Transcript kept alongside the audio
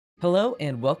Hello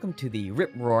and welcome to the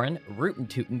rip-roarin'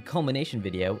 rootin' culmination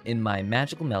video in my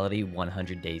Magical Melody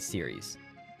 100 Days series.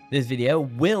 This video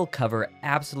will cover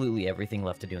absolutely everything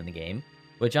left to do in the game,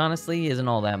 which honestly isn't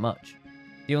all that much.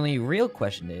 The only real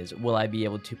question is, will I be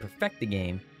able to perfect the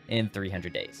game in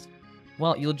 300 days?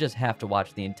 Well, you'll just have to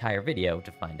watch the entire video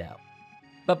to find out.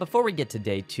 But before we get to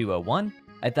day 201,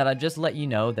 I thought I'd just let you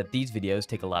know that these videos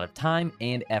take a lot of time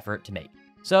and effort to make.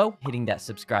 So, hitting that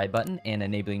subscribe button and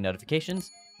enabling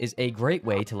notifications is a great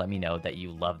way to let me know that you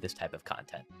love this type of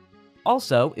content.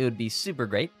 Also, it would be super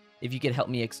great if you could help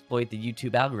me exploit the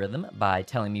YouTube algorithm by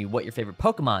telling me what your favorite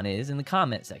Pokemon is in the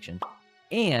comment section,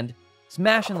 and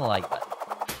smashing the like button.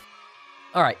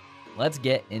 Alright, let's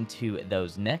get into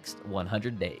those next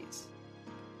 100 days.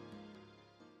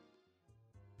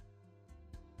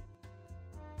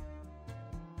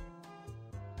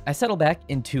 I settle back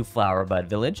into Flowerbud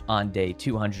Village on day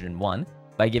 201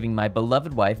 by giving my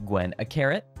beloved wife Gwen a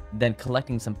carrot, then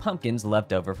collecting some pumpkins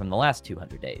left over from the last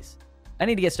 200 days. I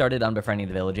need to get started on befriending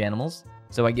the village animals,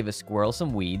 so I give a squirrel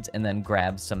some weeds and then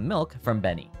grab some milk from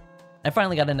Benny. I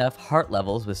finally got enough heart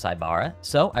levels with cie__�𝗵𝗶,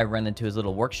 so I run into his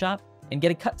little workshop and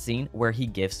get a cutscene where he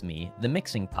gifts me the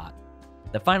mixing pot,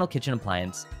 the final kitchen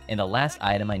appliance, and the last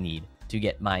item I need to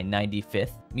get my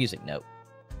 95th music note,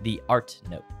 the art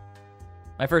note.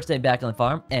 My first day back on the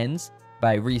farm ends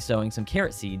by re-sowing some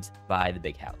carrot seeds by the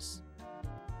big house.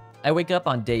 I wake up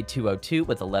on day 202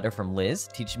 with a letter from Liz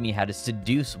teaching me how to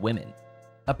seduce women.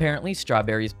 Apparently,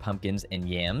 strawberries, pumpkins, and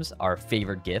yams are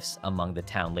favored gifts among the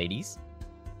town ladies.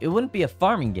 It wouldn't be a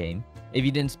farming game if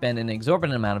you didn't spend an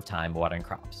exorbitant amount of time watering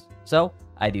crops. So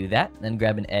I do that, then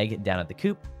grab an egg down at the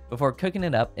coop before cooking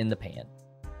it up in the pan.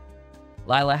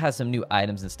 Lila has some new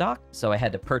items in stock, so I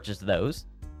had to purchase those.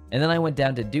 And then I went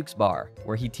down to Duke's bar,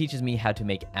 where he teaches me how to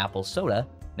make apple soda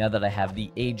now that I have the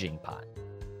aging pot.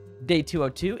 Day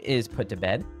 202 is put to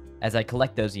bed, as I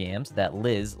collect those yams that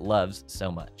Liz loves so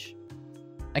much.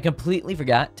 I completely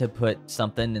forgot to put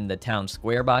something in the town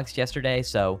square box yesterday,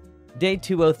 so day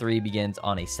 203 begins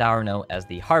on a sour note as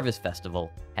the Harvest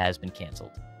Festival has been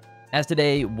canceled. As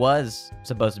today was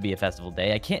supposed to be a festival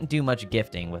day, I can't do much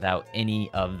gifting without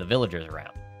any of the villagers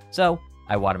around. So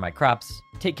I water my crops,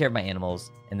 take care of my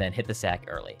animals, and then hit the sack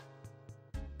early.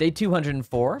 Day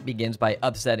 204 begins by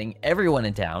upsetting everyone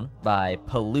in town by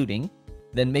polluting,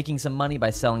 then making some money by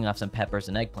selling off some peppers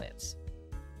and eggplants.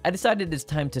 I decided it's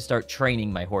time to start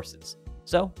training my horses,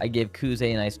 so I give Kuze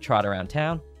a nice trot around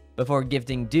town before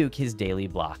gifting Duke his daily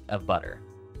block of butter.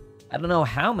 I don't know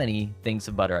how many things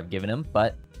of butter I've given him,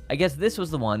 but I guess this was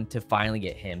the one to finally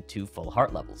get him to full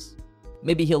heart levels.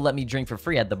 Maybe he'll let me drink for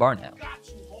free at the bar now.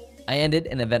 I ended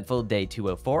an eventful day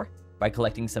 204 by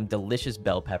collecting some delicious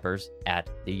bell peppers at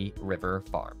the river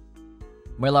farm.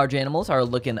 My large animals are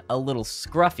looking a little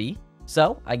scruffy,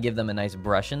 so I give them a nice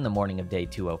brush in the morning of day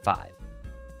 205.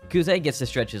 Kuze gets to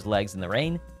stretch his legs in the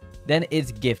rain, then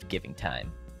it's gift giving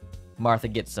time. Martha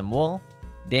gets some wool,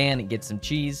 Dan gets some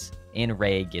cheese, and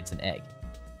Ray gets an egg.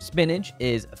 Spinach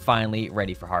is finally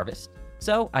ready for harvest,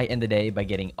 so I end the day by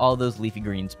getting all those leafy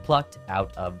greens plucked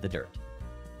out of the dirt.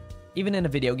 Even in a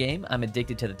video game, I'm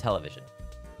addicted to the television.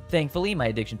 Thankfully, my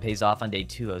addiction pays off on day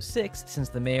 206 since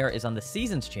the mayor is on the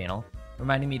Seasons channel,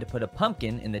 reminding me to put a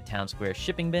pumpkin in the town square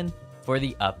shipping bin for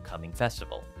the upcoming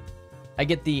festival. I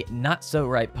get the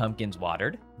not-so-ripe pumpkins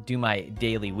watered, do my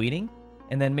daily weeding,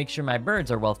 and then make sure my birds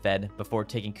are well fed before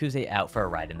taking Kuze out for a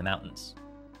ride in the mountains.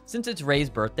 Since it's Ray's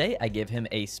birthday, I give him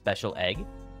a special egg,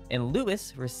 and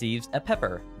Lewis receives a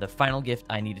pepper, the final gift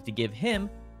I needed to give him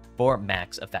for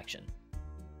max affection.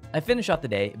 I finish off the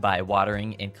day by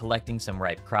watering and collecting some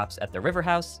ripe crops at the river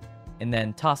house, and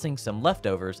then tossing some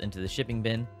leftovers into the shipping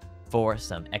bin for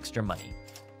some extra money.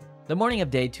 The morning of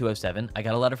day 207, I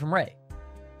got a letter from Ray.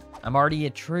 I'm already a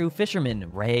true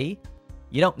fisherman, Ray.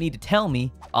 You don't need to tell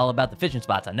me all about the fishing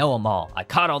spots. I know them all. I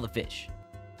caught all the fish.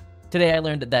 Today I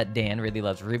learned that Dan really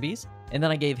loves rubies, and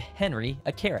then I gave Henry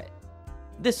a carrot.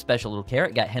 This special little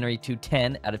carrot got Henry to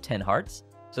 10 out of 10 hearts,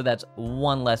 so that's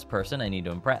one less person I need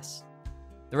to impress.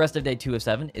 The rest of day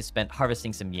 207 is spent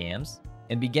harvesting some yams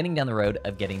and beginning down the road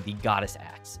of getting the goddess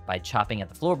axe by chopping at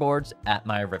the floorboards at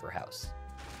my river house.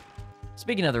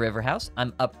 Speaking of the river house,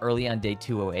 I'm up early on day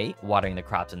 208 watering the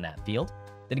crops in that field,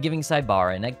 then giving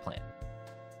cie__�𝗵𝗶 an eggplant.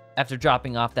 After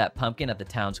dropping off that pumpkin at the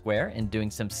town square and doing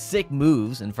some sick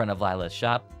moves in front of Lila's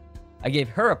shop, I gave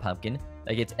her a pumpkin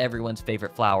that gets everyone's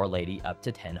favorite flower lady up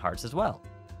to 10 hearts as well.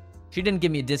 She didn't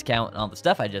give me a discount on all the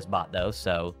stuff I just bought though,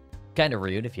 so kinda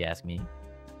rude if you ask me.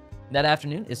 That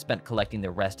afternoon is spent collecting the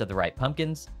rest of the ripe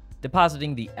pumpkins,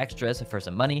 depositing the extras for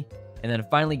some money, and then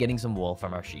finally getting some wool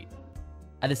from our sheep.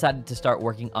 I decided to start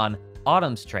working on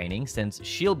Autumn's training since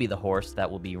she'll be the horse that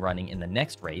will be running in the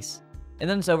next race, and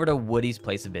then it's over to Woody's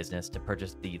place of business to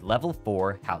purchase the level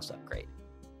 4 house upgrade.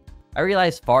 I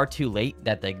realized far too late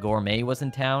that the gourmet was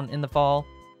in town in the fall,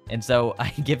 and so I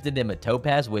gifted him a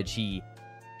topaz, which he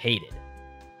hated.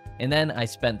 And then I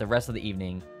spent the rest of the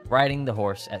evening riding the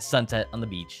horse at sunset on the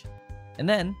beach, and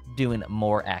then doing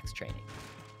more axe training.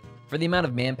 For the amount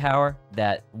of manpower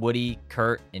that Woody,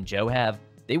 Kurt, and Joe have,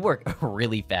 they work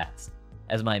really fast,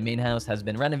 as my main house has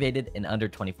been renovated in under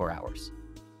 24 hours.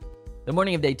 The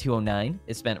morning of day 209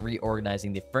 is spent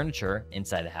reorganizing the furniture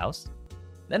inside the house.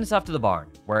 Then it's off to the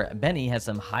barn, where Benny has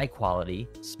some high-quality,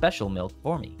 special milk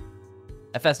for me.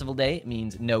 A festival day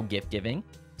means no gift giving,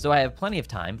 so I have plenty of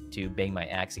time to bang my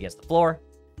axe against the floor.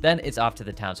 Then it's off to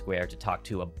the town square to talk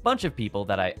to a bunch of people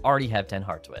that I already have 10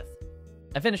 hearts with.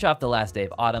 I finish off the last day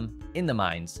of autumn in the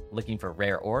mines, looking for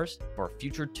rare ores for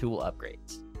future tool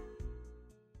upgrades.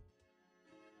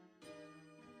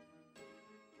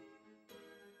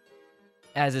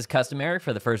 As is customary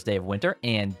for the first day of winter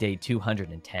and day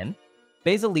 210,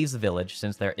 Basil leaves the village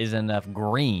since there isn't enough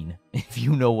green, if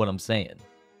you know what I'm saying.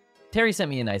 Terry sent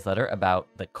me a nice letter about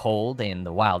the cold and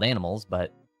the wild animals,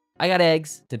 but I got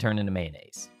eggs to turn into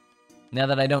mayonnaise. Now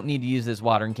that I don't need to use this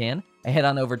watering can, I head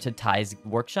on over to Ty's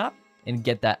workshop and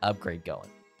get that upgrade going.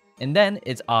 And then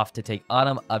it's off to take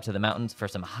Autumn up to the mountains for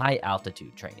some high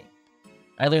altitude training.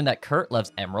 I learned that Kurt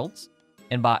loves emeralds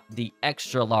and bought the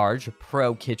extra large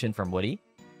pro kitchen from Woody.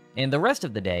 And the rest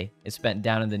of the day is spent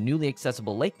down in the newly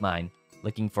accessible lake mine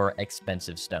looking for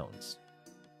expensive stones.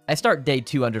 I start day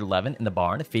 211 in the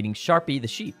barn feeding Sharpie the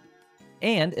sheep.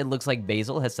 And it looks like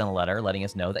Basil has sent a letter letting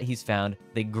us know that he's found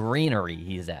the greenery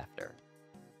he's after.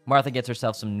 Martha gets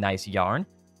herself some nice yarn,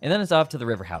 and then is off to the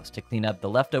river house to clean up the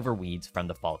leftover weeds from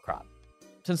the fall crop.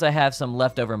 Since I have some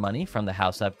leftover money from the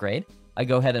house upgrade, I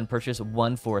go ahead and purchase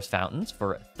 1 forest fountains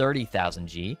for 30,000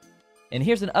 G, and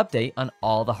here's an update on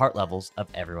all the heart levels of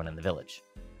everyone in the village.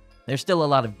 There's still a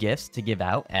lot of gifts to give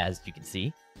out, as you can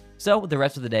see, so the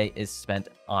rest of the day is spent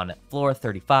on floor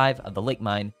 35 of the lake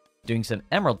mine, doing some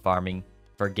emerald farming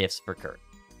for gifts for Kurt.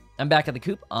 I'm back at the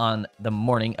coop on the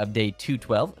morning of day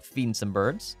 212, feeding some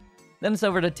birds. Then it's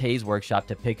over to Tay's workshop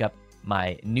to pick up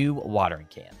my new watering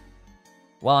can.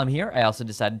 While I'm here, I also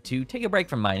decided to take a break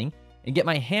from mining and get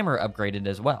my hammer upgraded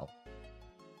as well.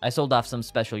 I sold off some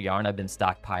special yarn I've been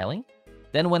stockpiling,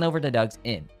 then went over to Doug's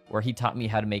Inn, where he taught me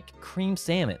how to make cream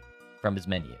salmon from his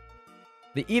menu.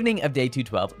 The evening of day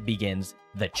 212 begins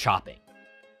the chopping,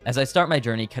 as I start my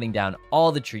journey cutting down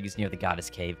all the trees near the goddess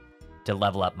cave to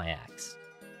level up my axe.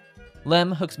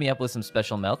 Lem hooks me up with some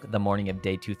special milk the morning of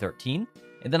day 213,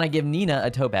 and then I give Nina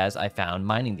a topaz I found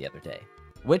mining the other day,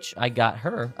 which I got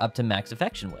her up to max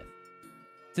affection with.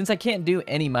 Since I can't do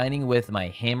any mining with my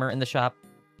hammer in the shop,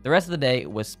 the rest of the day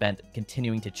was spent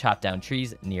continuing to chop down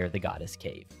trees near the goddess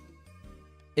cave.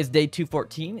 It's day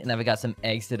 214, and I've got some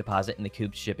eggs to deposit in the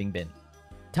coop's shipping bin.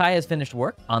 Ty has finished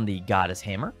work on the goddess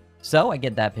hammer, so I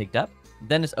get that picked up.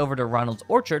 Then it's over to Ronald's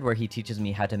orchard, where he teaches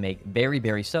me how to make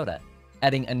berry soda,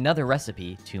 adding another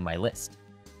recipe to my list.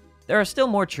 There are still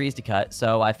more trees to cut,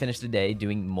 so I finished the day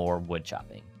doing more wood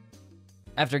chopping.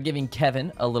 After giving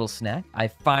Kevin a little snack, I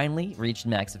finally reached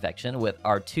max affection with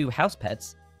our 2 house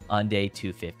pets on day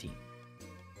 215.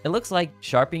 It looks like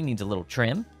Sharpie needs a little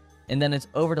trim, and then it's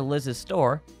over to Liz's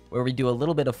store, where we do a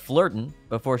little bit of flirting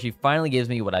before she finally gives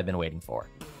me what I've been waiting for: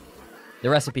 the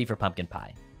recipe for pumpkin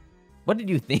pie. What did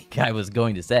you think I was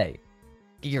going to say?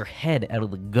 Get your head out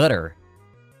of the gutter.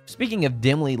 Speaking of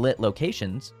dimly lit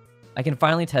locations, I can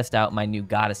finally test out my new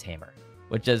goddess hammer,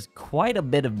 which does quite a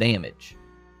bit of damage.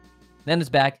 Then it's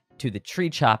back to the tree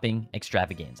chopping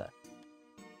extravaganza.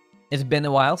 It's been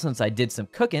a while since I did some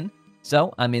cooking,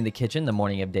 so I'm in the kitchen the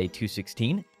morning of day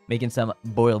 216, making some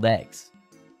boiled eggs.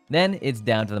 Then it's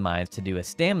down to the mines to do a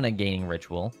stamina gaining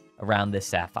ritual around this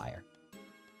sapphire.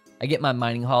 I get my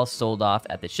mining haul sold off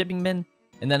at the shipping bin,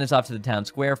 and then it's off to the town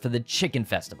square for the chicken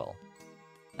festival.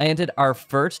 I entered our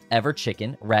first ever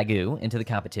chicken, ragu, into the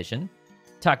competition,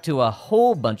 talked to a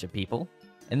whole bunch of people,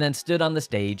 and then stood on the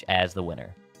stage as the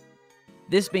winner.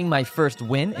 This being my first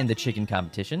win in the chicken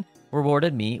competition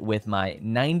rewarded me with my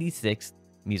 96th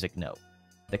music note,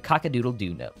 the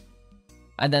cock-a-doodle-doo note.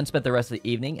 I then spent the rest of the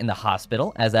evening in the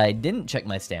hospital as I didn't check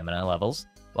my stamina levels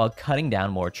while cutting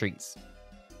down more trees.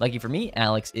 Lucky for me,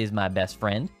 Alex is my best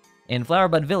friend, and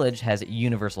Flowerbud Village has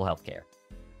universal healthcare.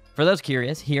 For those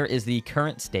curious, here is the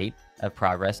current state of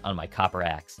progress on my copper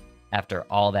axe after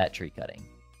all that tree cutting.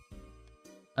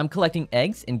 I'm collecting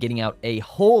eggs and getting out a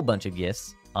whole bunch of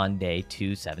gifts on day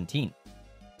 217.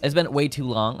 I spent way too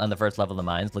long on the first level of the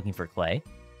mines looking for clay.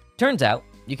 Turns out,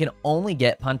 you can only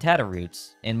get Pontata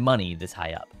roots and money this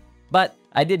high up. But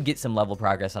I did get some level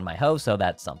progress on my hoe, so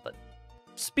that's something.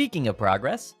 Speaking of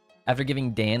progress, after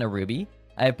giving Dan a ruby,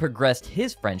 I have progressed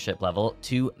his friendship level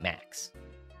to max.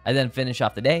 I then finish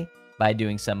off the day by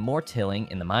doing some more tilling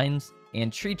in the mines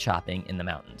and tree chopping in the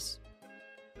mountains.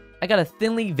 I got a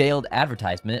thinly veiled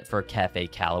advertisement for Cafe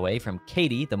Callaway from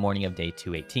Katie the morning of day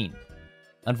 218.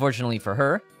 Unfortunately for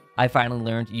her, I finally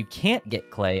learned you can't get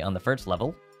clay on the first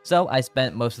level, so I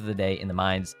spent most of the day in the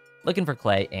mines looking for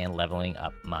clay and leveling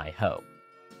up my hoe.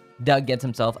 Doug gets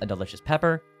himself a delicious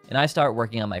pepper, and I start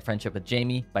working on my friendship with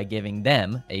Jamie by giving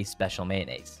them a special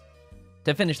mayonnaise.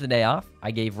 To finish the day off,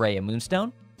 I gave Ray a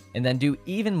moonstone, and then do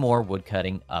even more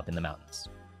woodcutting up in the mountains.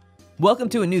 Welcome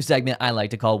to a new segment I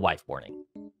like to call Wife Warning.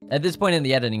 At this point in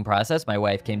the editing process, my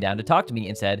wife came down to talk to me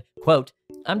and said, quote,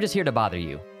 "I'm just here to bother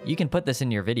you. You can put this in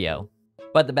your video,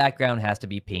 but the background has to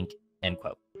be pink," end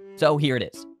quote. So here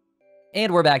it is.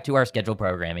 And we're back to our scheduled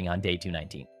programming on day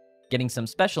 219, getting some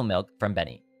special milk from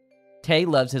Benny. Tay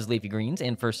loves his leafy greens,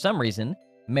 and for some reason,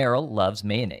 Meryl loves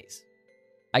mayonnaise.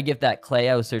 I gift that clay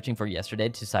I was searching for yesterday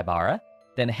to cie_𝗵𝗲,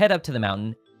 then head up to the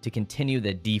mountain to continue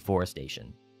the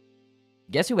deforestation.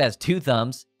 Guess who has 2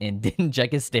 thumbs and didn't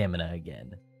check his stamina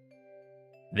again?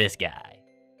 This guy.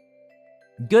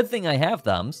 Good thing I have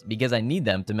thumbs, because I need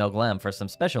them to milk Lem for some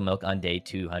special milk on day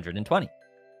 220.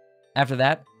 After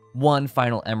that, one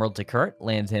final emerald to Kurt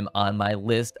lands him on my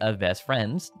list of best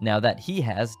friends now that he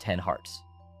has 10 hearts.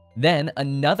 Then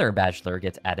another bachelor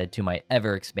gets added to my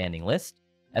ever-expanding list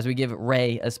as we give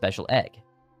Ray a special egg.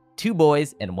 2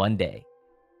 boys in 1 day.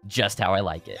 Just how I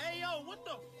like it. Hey, yo, what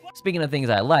the fuck? Speaking of things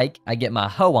I like, I get my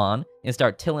hoe on and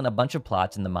start tilling a bunch of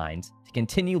plots in the mines to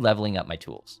continue leveling up my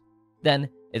tools. Then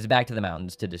it's back to the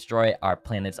mountains to destroy our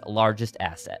planet's largest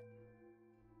asset.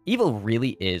 Evil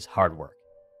really is hard work.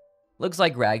 Looks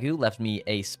like Ragu left me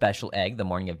a special egg the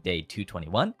morning of day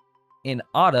 221, and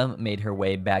Autumn made her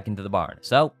way back into the barn,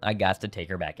 so I got to take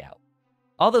her back out.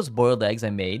 All those boiled eggs I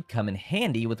made come in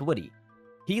handy with Woody.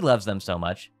 He loves them so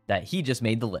much that he just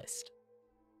made the list.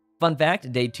 Fun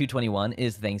fact, day 221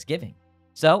 is Thanksgiving,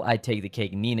 so I take the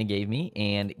cake Nina gave me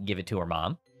and give it to her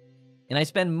mom, and I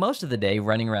spend most of the day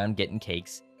running around getting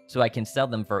cakes so I can sell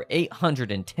them for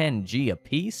 810 G a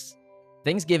piece.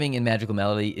 Thanksgiving in Magical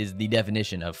Melody is the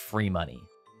definition of free money.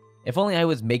 If only I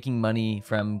was making money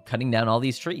from cutting down all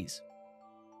these trees.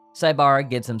 cie_𝗵𝗲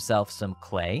gets himself some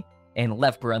clay, and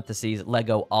left parentheses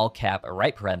Lego all cap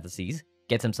right parentheses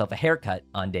gets himself a haircut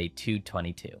on day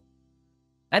 222.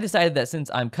 I decided that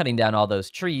since I'm cutting down all those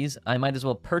trees, I might as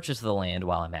well purchase the land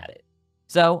while I'm at it.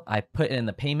 So I put in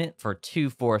the payment for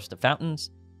 2 forest fountains,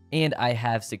 and I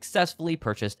have successfully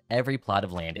purchased every plot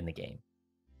of land in the game.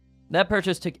 That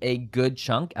purchase took a good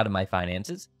chunk out of my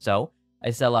finances, so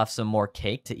I sell off some more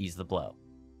cake to ease the blow.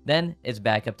 Then it's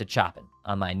back up to chopping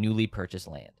on my newly purchased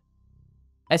land.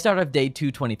 I start off day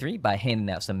 223 by handing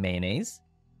out some mayonnaise.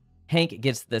 Hank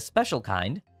gets the special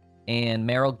kind, and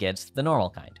Meryl gets the normal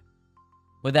kind.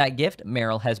 With that gift,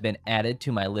 Meryl has been added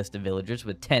to my list of villagers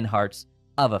with 10 hearts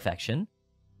of affection.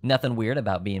 Nothing weird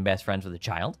about being best friends with a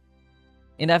child.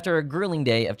 And after a grueling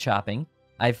day of chopping,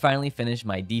 I finally finished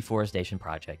my deforestation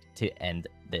project to end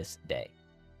this day.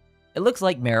 It looks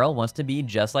like Meryl wants to be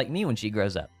just like me when she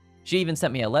grows up. She even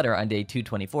sent me a letter on day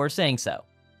 224 saying so.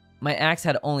 My axe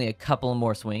had only a couple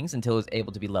more swings until it was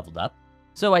able to be leveled up,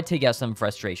 so I take out some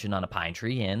frustration on a pine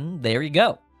tree, and there you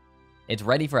go. It's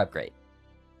ready for upgrade.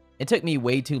 It took me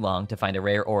way too long to find a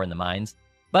rare ore in the mines,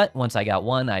 but once I got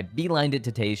one, I beelined it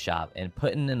to Tay's shop and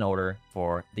put in an order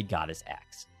for the goddess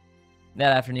axe.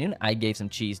 That afternoon, I gave some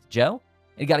cheese to Joe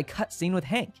and got a cutscene with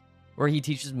Hank, where he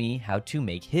teaches me how to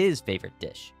make his favorite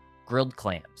dish, grilled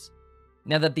clams.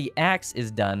 Now that the axe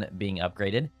is done being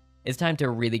upgraded, it's time to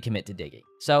really commit to digging,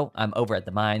 so I'm over at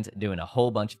the mines doing a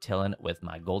whole bunch of tilling with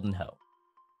my golden hoe.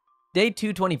 Day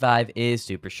 225 is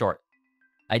super short.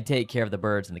 I take care of the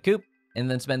birds in the coop, and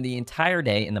then spend the entire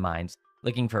day in the mines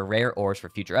looking for rare ores for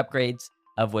future upgrades,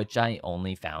 of which I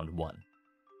only found 1.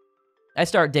 I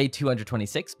start day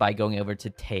 226 by going over to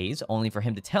Tay's, only for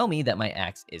him to tell me that my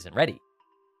axe isn't ready.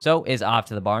 So is off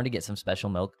to the barn to get some special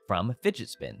milk from Fidget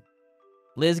Spin.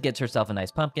 Liz gets herself a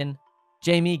nice pumpkin,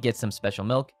 Jamie gets some special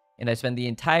milk, and I spend the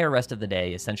entire rest of the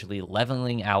day essentially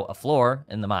leveling out a floor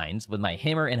in the mines with my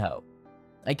hammer and hoe.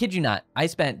 I kid you not, I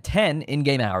spent 10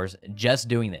 in-game hours just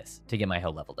doing this to get my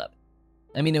hoe leveled up.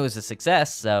 I mean, it was a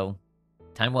success, so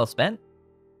time well spent.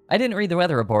 I didn't read the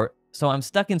weather report, so I'm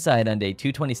stuck inside on day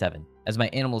 227 as my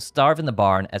animals starve in the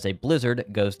barn as a blizzard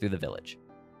goes through the village.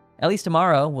 At least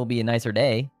tomorrow will be a nicer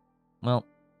day. Well,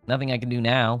 nothing I can do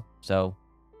now, so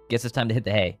guess it's time to hit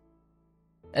the hay.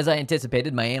 As I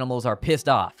anticipated, my animals are pissed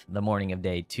off the morning of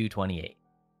day 228.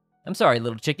 I'm sorry,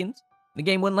 little chickens. The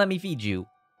game wouldn't let me feed you.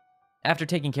 After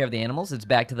taking care of the animals, it's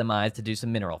back to the mines to do some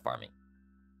mineral farming.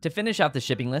 To finish off the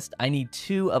shipping list, I need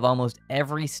 2 of almost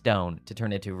every stone to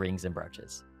turn into rings and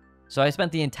brooches. So I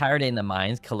spent the entire day in the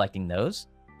mines collecting those,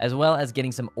 as well as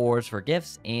getting some ores for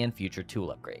gifts and future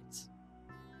tool upgrades.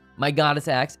 My goddess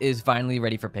axe is finally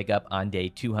ready for pickup on day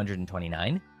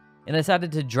 229, and I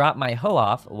decided to drop my hoe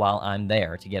off while I'm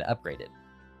there to get upgraded.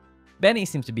 Benny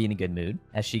seems to be in a good mood,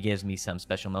 as she gives me some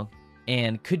special milk.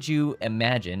 And could you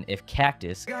imagine if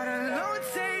Cactus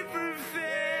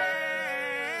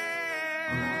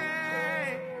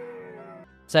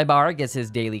𝐖𝗵𝗲𝗰𝗸 gets his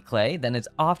daily clay, then it's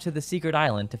off to the secret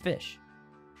island to fish.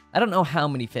 I don't know how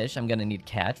many fish I'm gonna need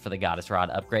to catch for the goddess rod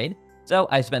upgrade, so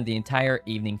I spent the entire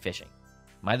evening fishing.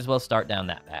 Might as well start down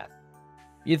that path.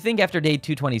 You'd think after day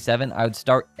 227 I would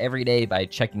start every day by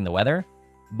checking the weather,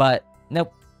 but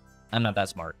nope, I'm not that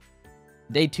smart.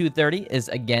 Day 230 is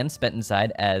again spent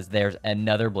inside as there's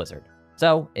another blizzard,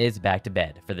 so it's back to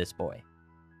bed for this boy.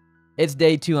 It's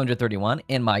day 231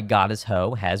 and my goddess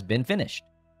hoe has been finished.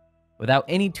 Without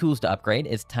any tools to upgrade,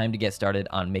 it's time to get started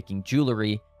on making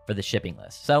jewelry for the shipping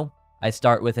list, so I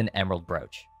start with an emerald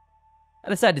brooch. I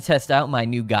decided to test out my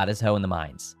new goddess hoe in the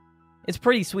mines. It's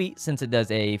pretty sweet since it does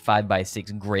a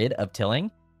 5x6 grid of tilling,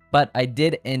 but I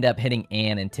did end up hitting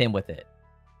Anne and Tim with it.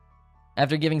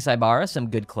 After giving 𝐖𝗵𝗲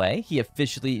some good clay, he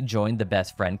officially joined the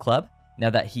best friend club now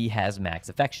that he has max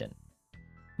affection.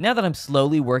 Now that I'm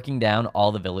slowly working down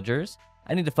all the villagers,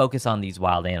 I need to focus on these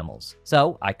wild animals.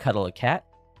 So I cuddle a cat,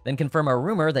 then confirm a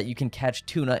rumor that you can catch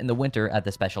tuna in the winter at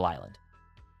the special island.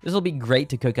 This will be great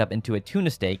to cook up into a tuna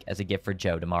steak as a gift for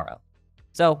Joe tomorrow.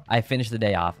 So I finish the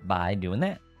day off by doing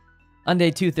that. On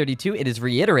day 232, it is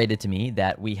reiterated to me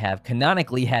that we have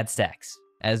canonically had sex,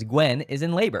 as Gwen is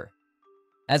in labor.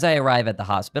 As I arrive at the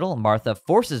hospital, Martha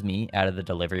forces me out of the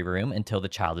delivery room until the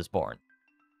child is born.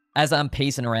 As I'm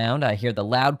pacing around, I hear the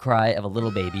loud cry of a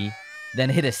little baby, then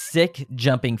hit a sick,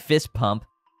 jumping fist pump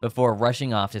before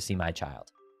rushing off to see my child.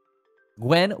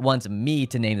 Gwen wants me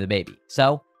to name the baby,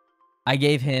 so I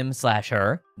gave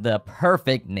him/her the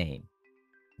perfect name,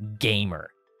 Gamer.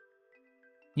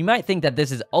 You might think that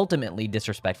this is ultimately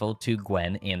disrespectful to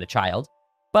Gwen and the child,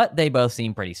 but they both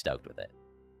seem pretty stoked with it.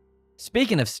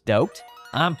 Speaking of stoked,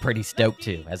 I'm pretty stoked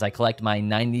too, as I collect my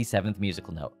 97th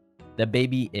musical note, the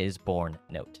baby is born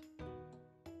note.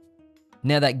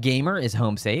 Now that Gamer is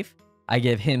home safe, I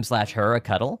give him/her a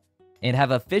cuddle, and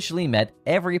have officially met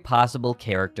every possible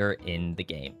character in the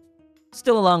game.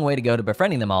 Still a long way to go to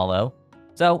befriending them all though,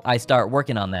 so I start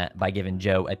working on that by giving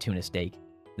Joe a tuna steak,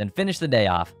 then finish the day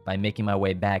off by making my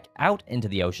way back out into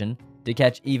the ocean to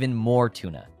catch even more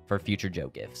tuna for future Joe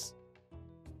gifts.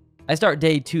 I start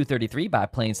day 233 by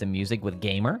playing some music with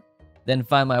Gamer, then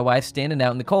find my wife standing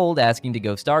out in the cold asking to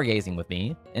go stargazing with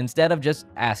me, instead of just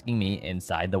asking me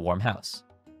inside the warm house.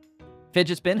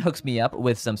 Fidget Spin hooks me up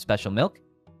with some special milk,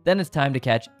 then it's time to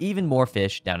catch even more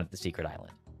fish down at the secret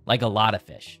island. Like a lot of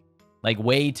fish. Like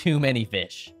way too many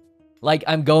fish. Like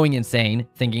I'm going insane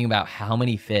thinking about how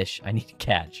many fish I need to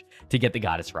catch to get the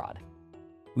goddess rod.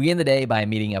 We end the day by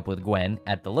meeting up with Gwen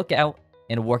at the lookout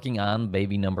and working on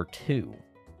baby number 2.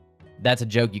 That's a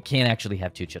joke, you can't actually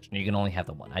have 2 children, you can only have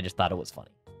the one. I just thought it was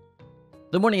funny.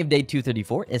 The morning of day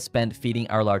 234 is spent feeding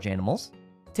our large animals,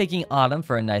 taking Autumn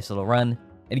for a nice little run,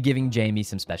 and giving Jamie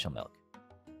some special milk.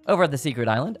 Over at the secret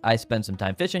island, I spend some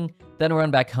time fishing, then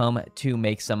run back home to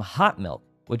make some hot milk,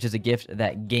 which is a gift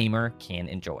that Gamer can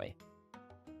enjoy.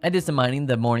 I did some mining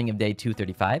the morning of day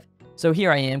 235, so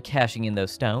here I am cashing in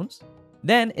those stones.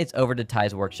 Then it's over to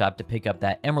Ty's workshop to pick up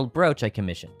that emerald brooch I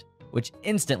commissioned, which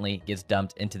instantly gets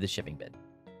dumped into the shipping bin.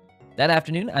 That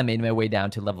afternoon, I made my way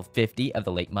down to level 50 of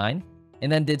the lake mine,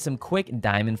 and then did some quick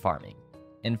diamond farming,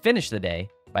 and finished the day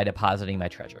by depositing my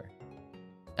treasure.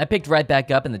 I picked right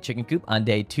back up in the chicken coop on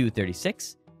day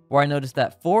 236, where I noticed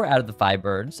that 4 out of the 5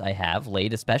 birds I have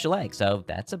laid a special egg, so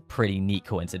that's a pretty neat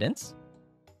coincidence.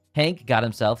 Hank got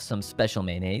himself some special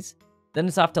mayonnaise, then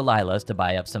it's off to Lila's to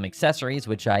buy up some accessories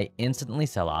which I instantly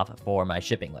sell off for my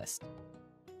shipping list.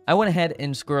 I went ahead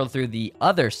and scrolled through the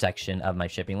other section of my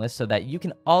shipping list so that you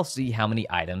can all see how many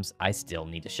items I still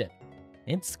need to ship.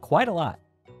 It's quite a lot.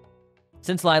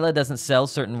 Since Lila doesn't sell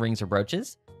certain rings or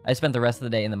brooches, I spent the rest of the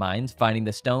day in the mines finding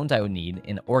the stones I would need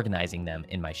and organizing them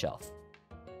in my shelf.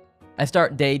 I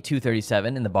start day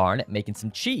 237 in the barn making some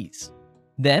cheese.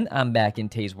 Then I'm back in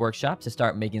Tay's workshop to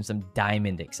start making some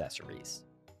diamond accessories.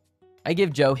 I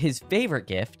give Joe his favorite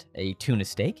gift, a tuna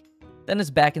steak, then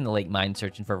is back in the lake mine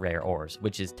searching for rare ores,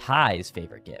 which is Ty's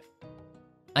favorite gift.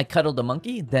 I cuddled a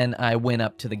monkey, then I went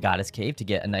up to the goddess cave to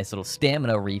get a nice little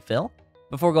stamina refill,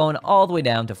 before going all the way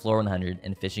down to floor 100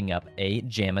 and fishing up a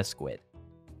JAMA squid.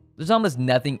 There's almost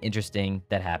nothing interesting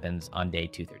that happens on day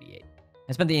 238.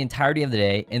 I spent the entirety of the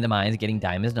day in the mines getting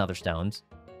diamonds and other stones,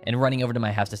 and running over to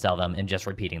my house to sell them and just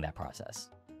repeating that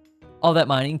process. All that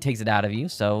mining takes it out of you,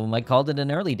 so I called it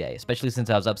an early day, especially since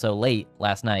I was up so late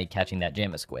last night catching that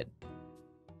JAMA squid.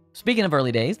 Speaking of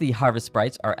early days, the harvest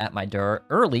sprites are at my door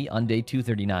early on day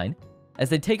 239, as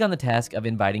they take on the task of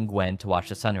inviting Gwen to watch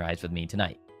the sunrise with me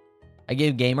tonight. I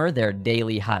gave Gamer their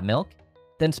daily hot milk,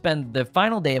 then spend the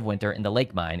final day of winter in the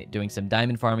lake mine doing some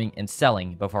diamond farming and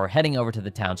selling before heading over to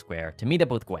the town square to meet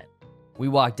up with Gwen. We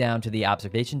walk down to the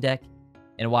observation deck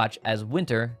and watch as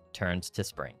winter turns to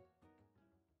spring.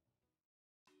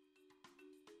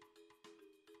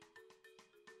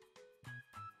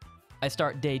 I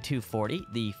start day 240,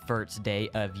 the first day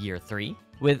of year 3,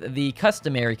 with the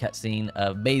customary cutscene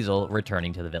of Basil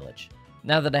returning to the village.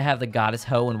 Now that I have the goddess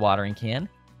hoe and watering can,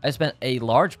 I spent a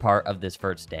large part of this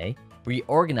first day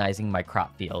reorganizing my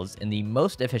crop fields in the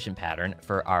most efficient pattern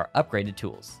for our upgraded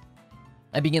tools.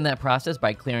 I begin that process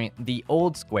by clearing the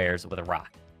old squares with a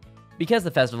rock. Because the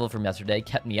festival from yesterday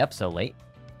kept me up so late,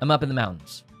 I'm up in the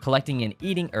mountains, collecting and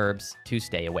eating herbs to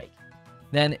stay awake.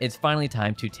 Then it's finally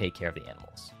time to take care of the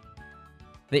animals.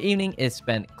 The evening is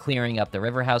spent clearing up the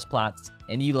river house plots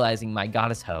and utilizing my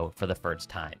goddess hoe for the first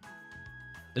time.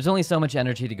 There's only so much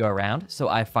energy to go around, so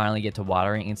I finally get to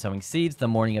watering and sowing seeds the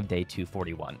morning of day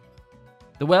 241.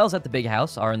 The wells at the big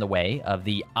house are in the way of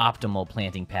the optimal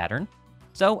planting pattern,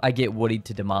 so I get Woody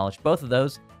to demolish both of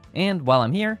those, and while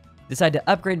I'm here, decide to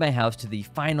upgrade my house to the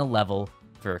final level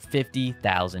for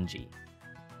 50,000 G.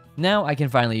 Now I can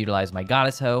finally utilize my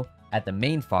goddess hoe at the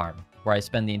main farm, where I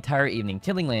spend the entire evening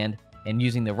tilling land and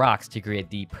using the rocks to create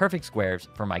the perfect squares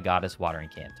for my goddess watering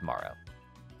can tomorrow.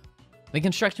 The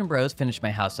construction bros finished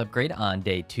my house upgrade on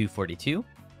day 242,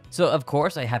 so of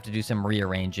course I have to do some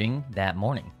rearranging that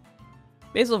morning.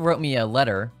 Basil wrote me a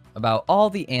letter about all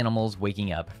the animals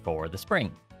waking up for the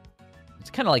spring. It's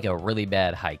kind of like a really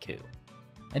bad haiku.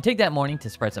 I take that morning to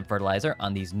spread some fertilizer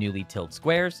on these newly tilled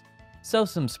squares, sow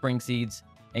some spring seeds,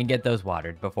 and get those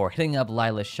watered before hitting up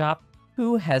Lila's shop,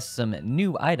 who has some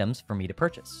new items for me to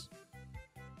purchase.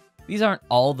 These aren't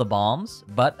all the bombs,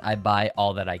 but I buy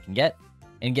all that I can get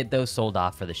and get those sold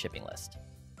off for the shipping list.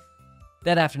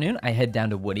 That afternoon, I head down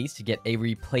to Woody's to get a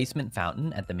replacement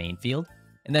fountain at the main field,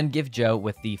 and then give Joe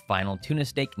with the final tuna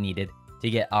steak needed to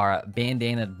get our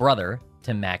bandanaed brother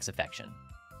to max affection.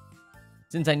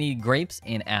 Since I need grapes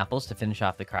and apples to finish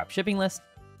off the crop shipping list,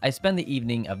 I spend the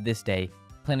evening of this day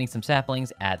planting some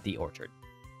saplings at the orchard.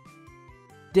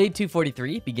 Day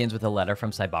 243 begins with a letter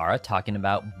from cie_𝗵𝗲𝗰 talking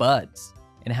about buds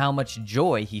and how much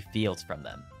joy he feels from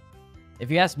them. If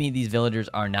you ask me, these villagers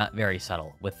are not very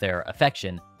subtle with their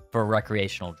affection for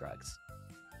recreational drugs.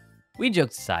 Weed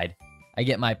jokes aside, I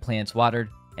get my plants watered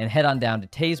and head on down to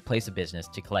Tay's place of business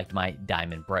to collect my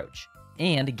diamond brooch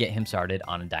and get him started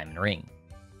on a diamond ring.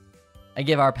 I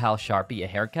give our pal Sharpie a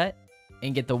haircut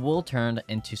and get the wool turned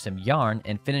into some yarn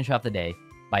and finish off the day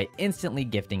by instantly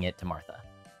gifting it to Martha.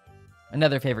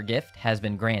 Another favorite gift has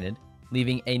been granted,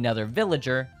 leaving another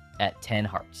villager at 10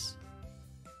 hearts.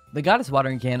 The goddess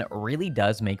watering can really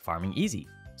does make farming easy,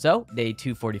 so day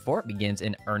 244 begins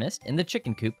in earnest in the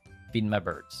chicken coop, feeding my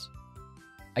birds.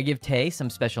 I give Tay some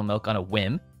special milk on a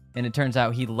whim, and it turns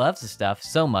out he loves the stuff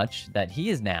so much that he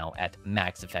is now at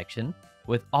max affection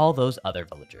with all those other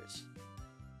villagers.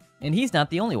 And he's not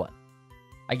the only one.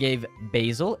 I gave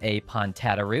Basil a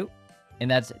pontata root,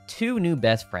 and that's 2 new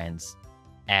best friends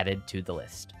added to the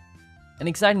list. An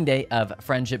exciting day of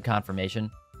friendship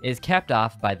confirmation is capped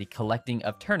off by the collecting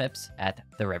of turnips at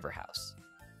the river house.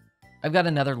 I've got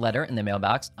another letter in the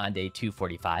mailbox on day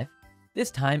 245. This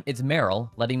time it's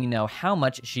Meryl letting me know how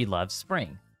much she loves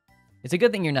spring. It's a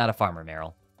good thing you're not a farmer,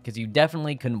 Meryl, because you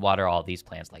definitely couldn't water all these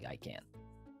plants like I can.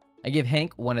 I give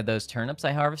Hank one of those turnips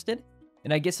I harvested,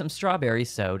 and I get some strawberries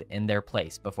sowed in their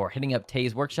place before hitting up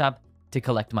Tay's workshop to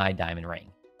collect my diamond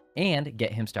ring and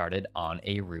get him started on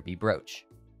a ruby brooch.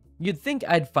 You'd think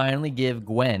I'd finally give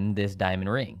Gwen this diamond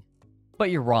ring,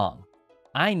 but you're wrong.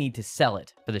 I need to sell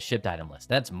it for the shipped item list.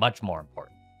 That's much more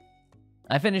important.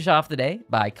 I finish off the day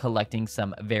by collecting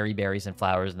some very berries and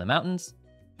flowers in the mountains,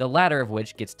 the latter of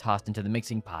which gets tossed into the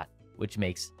mixing pot, which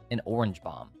makes an orange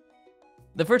bomb.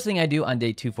 The first thing I do on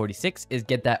day 246 is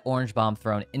get that orange bomb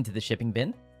thrown into the shipping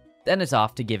bin. Then it's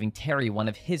off to giving Terry one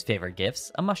of his favorite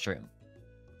gifts, a mushroom.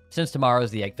 Since tomorrow is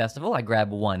the egg festival, I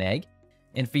grab 1 egg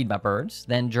and feed my birds,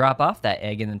 then drop off that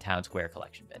egg in the town square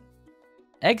collection bin.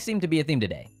 Eggs seem to be a theme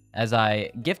today, as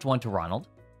I gift one to Ronald,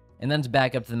 and then's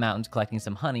back up to the mountains collecting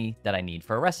some honey that I need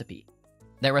for a recipe.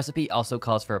 That recipe also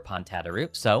calls for a pontata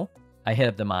root, so I hit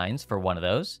up the mines for one of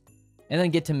those, and then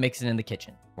get to mix it in the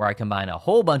kitchen, where I combine a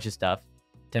whole bunch of stuff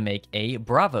to make a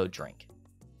Bravo drink.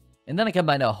 And then I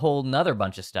combine a whole nother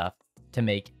bunch of stuff to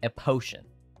make a potion.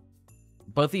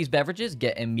 Both these beverages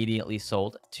get immediately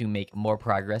sold to make more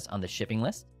progress on the shipping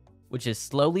list, which is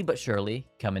slowly but surely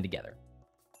coming together.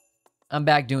 I'm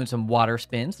back doing some water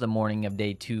spins the morning of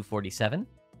day 247.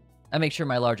 I make sure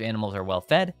my large animals are well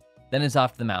fed, then it's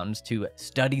off to the mountains to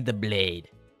study the blade,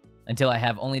 until I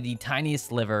have only the tiniest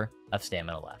sliver of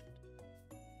stamina left.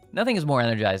 Nothing is more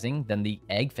energizing than the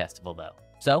egg festival though,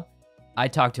 so I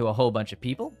talk to a whole bunch of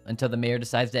people until the mayor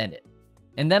decides to end it.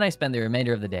 And then I spend the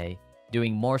remainder of the day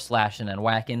doing more slashing and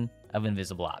whacking of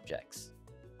invisible objects.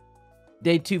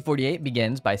 Day 248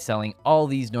 begins by selling all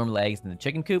these normal eggs in the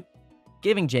chicken coop,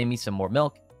 giving Jamie some more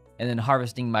milk, and then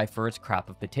harvesting my first crop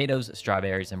of potatoes,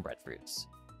 strawberries, and breadfruits.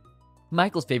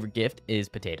 Michael's favorite gift is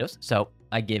potatoes, so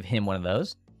I give him one of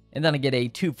those, and then I get a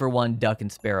 2-for-1 duck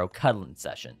and sparrow cuddling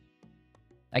session.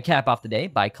 I cap off the day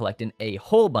by collecting a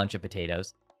whole bunch of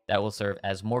potatoes that will serve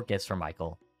as more gifts for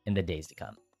Michael in the days to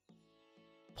come.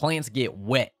 Plants get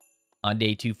wet on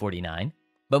day 249,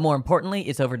 but more importantly,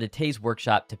 it's over to Tay's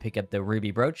workshop to pick up the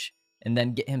ruby brooch and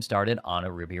then get him started on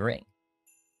a ruby ring.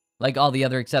 Like all the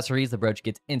other accessories, the brooch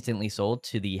gets instantly sold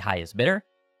to the highest bidder,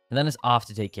 and then it's off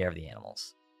to take care of the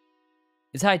animals.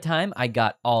 It's high time I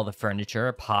got all the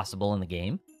furniture possible in the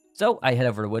game, so I head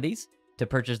over to Woody's to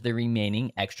purchase the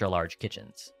remaining extra large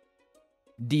kitchens.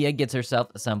 Dia gets herself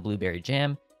some blueberry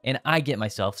jam, and I get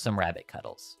myself some rabbit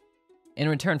cuddles. In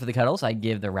return for the cuddles, I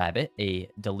give the rabbit a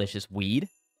delicious weed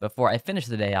before I finish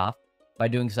the day off by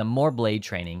doing some more blade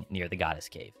training near the goddess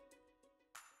cave.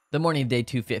 The morning of day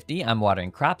 250, I'm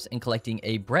watering crops and collecting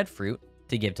a breadfruit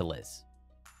to give to Liz.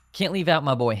 Can't leave out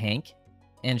my boy Hank,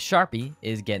 and Sharpie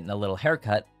is getting a little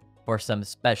haircut for some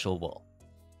special wool.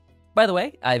 By the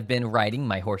way, I've been riding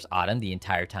my horse Autumn the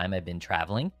entire time I've been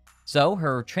traveling, so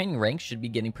her training rank should be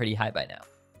getting pretty high by now.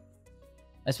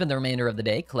 I spend the remainder of the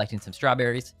day collecting some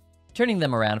strawberries, turning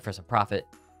them around for some profit,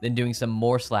 then doing some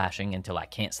more slashing until I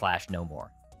can't slash no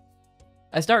more.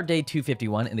 I start day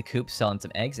 251 in the coop selling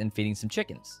some eggs and feeding some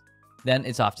chickens. Then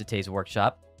it's off to Tay's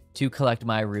workshop to collect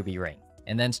my ruby ring,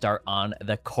 and then start on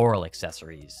the coral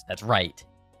accessories. That's right,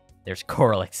 there's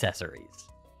coral accessories.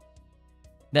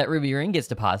 That ruby ring gets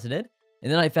deposited,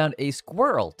 and then I found a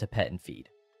squirrel to pet and feed.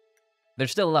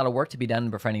 There's still a lot of work to be done in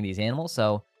befriending these animals,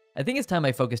 so I think it's time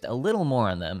I focused a little more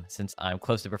on them since I'm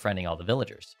close to befriending all the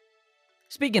villagers.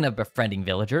 Speaking of befriending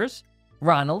villagers,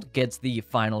 Ronald gets the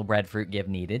final breadfruit gift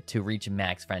needed to reach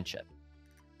max friendship.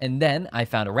 And then I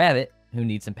found a rabbit who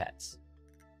needs some pets.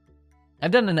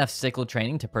 I've done enough sickle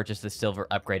training to purchase the silver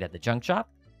upgrade at the junk shop,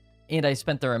 and I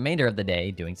spent the remainder of the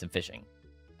day doing some fishing.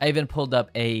 I even pulled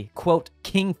up a, quote,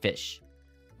 kingfish,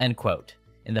 end quote,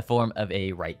 in the form of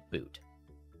a right boot.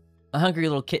 A hungry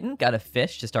little kitten got a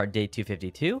fish to start day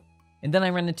 252, and then I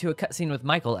ran into a cutscene with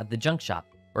Michael at the junk shop,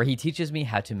 where he teaches me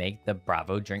how to make the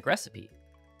Bravo drink recipe.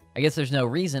 I guess there's no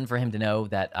reason for him to know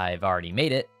that I've already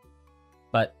made it,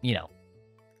 but, you know,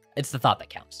 it's the thought that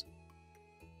counts.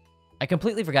 I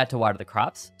completely forgot to water the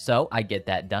crops, so I get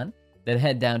that done, then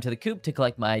head down to the coop to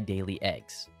collect my daily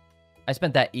eggs. I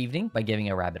spent that evening by giving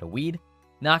a rabbit a weed,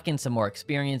 knocking some more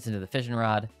experience into the fishing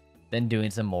rod, then doing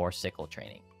some more sickle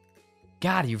training.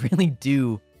 God, you really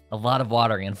do a lot of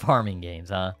watering and farming games,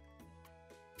 huh?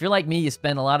 If you're like me, you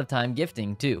spend a lot of time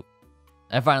gifting, too.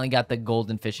 I finally got the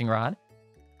golden fishing rod,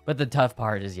 but the tough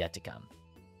part is yet to come.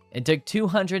 It took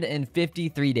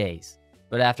 253 days,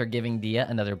 but after giving Dia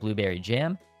another blueberry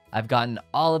jam, I've gotten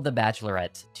all of the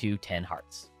bachelorettes to 10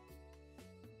 hearts.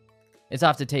 It's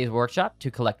off to Tay's workshop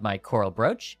to collect my coral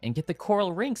brooch and get the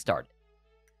coral ring started.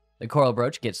 The coral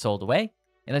brooch gets sold away,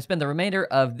 and I spend the remainder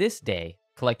of this day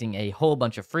collecting a whole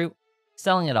bunch of fruit,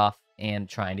 selling it off, and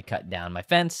trying to cut down my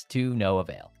fence to no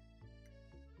avail.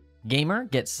 Gamer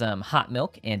gets some hot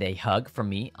milk and a hug from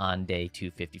me on day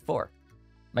 254.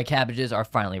 My cabbages are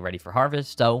finally ready for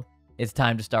harvest, so it's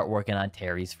time to start working on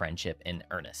Terry's friendship in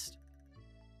earnest.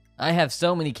 I have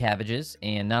so many cabbages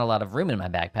and not a lot of room in my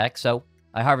backpack, so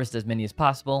I harvest as many as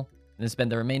possible and then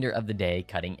spend the remainder of the day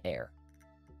cutting air.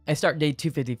 I start day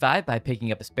 255 by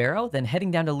picking up a sparrow, then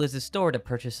heading down to Liz's store to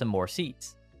purchase some more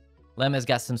seeds. Lem has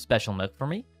got some special milk for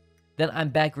me. Then I'm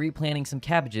back replanting some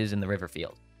cabbages in the river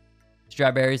field.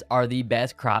 Strawberries are the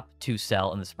best crop to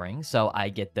sell in the spring, so I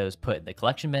get those put in the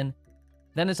collection bin.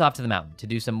 Then it's off to the mountain to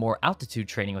do some more altitude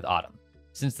training with Autumn,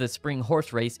 since the spring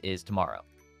horse race is tomorrow.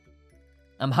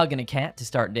 I'm hugging a cat to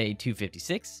start day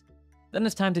 256. Then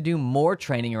it's time to do more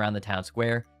training around the town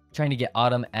square, trying to get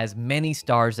Autumn as many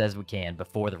stars as we can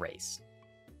before the race.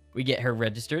 We get her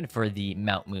registered for the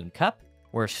Mount Moon Cup,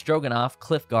 where Stroganoff,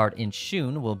 Cliffguard, and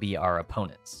Shun will be our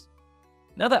opponents.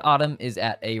 Now that Autumn is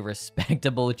at a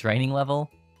respectable training level,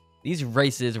 these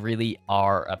races really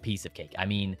are a piece of cake. I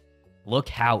mean, look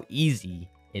how easy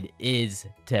it is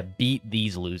to beat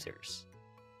these losers.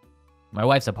 My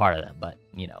wife's a part of them, but,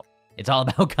 you know, it's all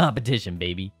about competition,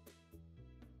 baby.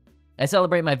 I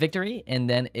celebrate my victory, and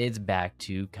then it's back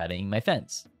to cutting my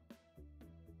fence.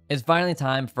 It's finally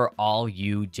time for all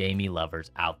you Jamie lovers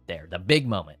out there. The big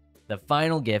moment. The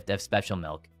final gift of special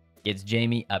milk gets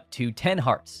Jamie up to 10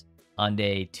 hearts on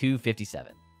day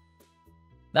 257.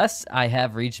 Thus, I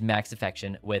have reached max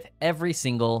affection with every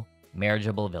single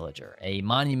marriageable villager, a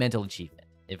monumental achievement,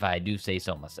 if I do say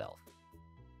so myself.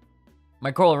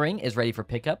 My coral ring is ready for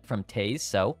pickup from 𝐷𝐸,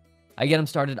 so I get him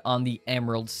started on the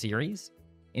Emerald series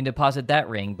and deposit that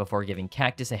ring before giving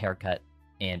Cactus a haircut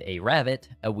and a rabbit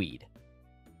a weed.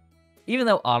 Even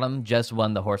though Autumn just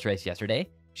won the horse race yesterday,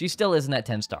 she still isn't at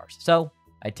 10 stars, so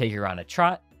I take her on a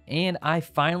trot, and I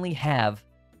finally have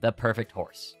the perfect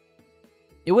horse.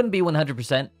 It wouldn't be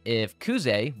 100% if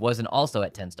𝐗𝐯𝐸 wasn't also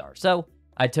at 10 stars, so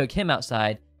I took him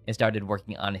outside and started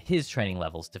working on his training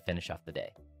levels to finish off the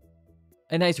day.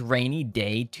 A nice rainy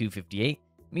day 258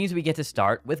 means we get to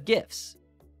start with gifts.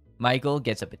 𝐼𝐞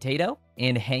gets a potato,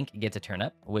 and 𝗵𝗲 gets a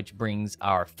turnip, which brings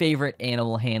our favorite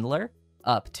animal handler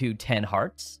up to 10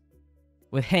 hearts.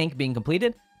 With 𝗵𝗲 being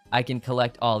completed, I can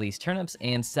collect all these turnips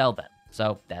and sell them,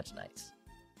 so that's nice.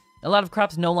 A lot of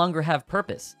crops no longer have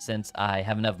purpose since I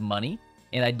have enough money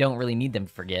and I don't really need them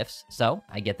for gifts, so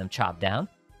I get them chopped down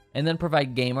and then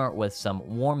provide Gamer with some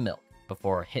warm milk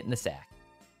before hitting the sack.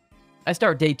 I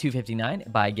start day 259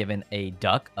 by giving a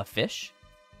duck a fish,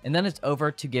 and then it's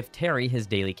over to give Terry his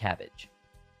daily cabbage.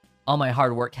 All my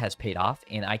hard work has paid off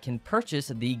and I can purchase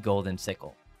the golden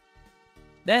sickle.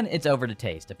 Then it's over to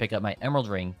𝐷𝐸 to pick up my emerald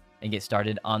ring and get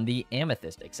started on the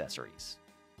amethyst accessories.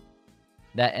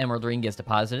 That emerald ring gets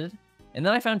deposited, and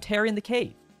then I found Terry in the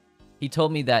cave. He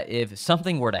told me that if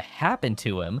something were to happen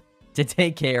to him, to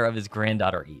take care of his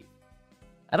granddaughter Eve.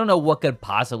 I don't know what could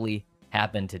possibly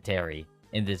happen to Terry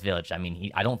in this village. I mean,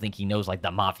 I don't think he knows like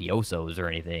the mafiosos or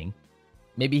anything.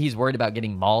 Maybe he's worried about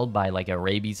getting mauled by like a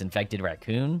rabies-infected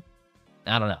raccoon?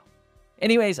 I don't know.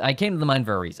 Anyways, I came to the mine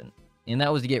for a reason, and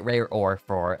that was to get rare ore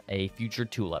for a future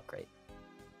tool upgrade.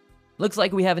 Looks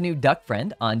like we have a new duck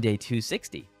friend on day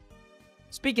 260.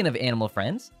 Speaking of animal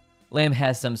friends, Lamb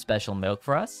has some special milk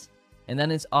for us, and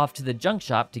then it's off to the junk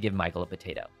shop to give 𝐼𝐞 a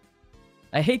potato.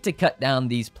 I hate to cut down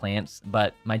these plants,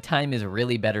 but my time is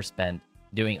really better spent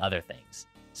doing other things.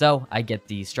 So I get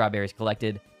the strawberries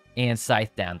collected and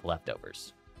scythe down the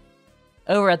leftovers.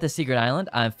 Over at the secret island,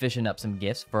 I'm fishing up some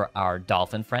gifts for our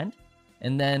dolphin friend,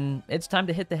 and then it's time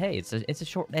to hit the hay. It's a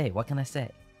short day, what can I say?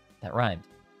 That rhymed.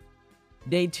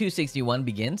 Day 261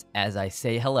 begins as I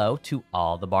say hello to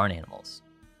all the barn animals.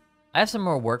 I have some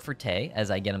more work for 𝐷𝐸 as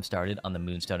I get him started on the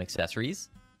moonstone accessories.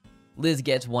 Liz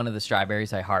gets one of the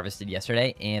strawberries I harvested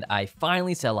yesterday, and I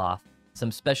finally sell off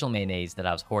some special mayonnaise that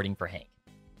I was hoarding for 𝗵𝗲.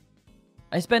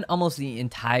 I spent almost the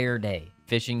entire day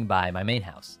fishing by my main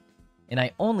house, and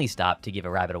I only stopped to give a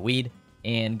rabbit a weed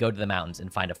and go to the mountains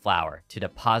and find a flower to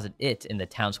deposit it in the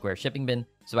town square shipping bin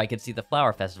so I could see the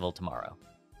flower festival tomorrow.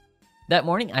 That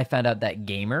morning, I found out that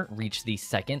Gamer reached the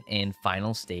second and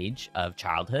final stage of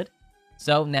childhood.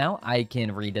 So now I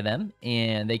can read to them,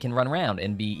 and they can run around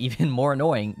and be even more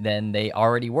annoying than they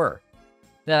already were.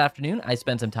 That afternoon, I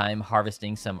spent some time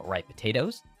harvesting some ripe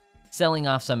potatoes, selling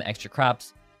off some extra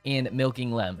crops, and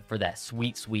milking Lem for that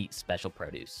sweet, sweet special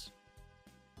produce.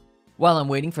 While I'm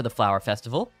waiting for the flower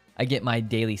festival, I get my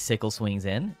daily sickle swings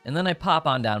in, and then I pop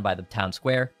on down by the town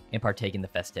square and partake in the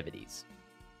festivities.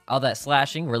 All that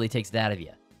slashing really takes it out of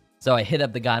you. So I hit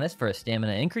up the goddess for a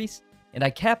stamina increase, and I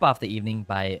cap off the evening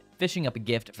by fishing up a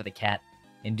gift for the cat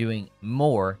and doing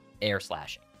more air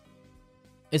slashing.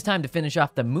 It's time to finish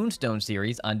off the Moonstone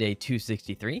series on day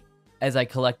 263 as I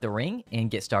collect the ring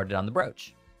and get started on the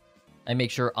brooch. I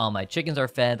make sure all my chickens are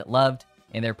fed, loved,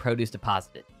 and their produce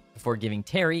deposited before giving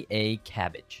Terry a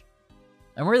cabbage.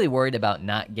 I'm really worried about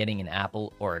not getting an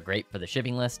apple or a grape for the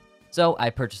shipping list, so I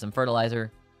purchase some fertilizer,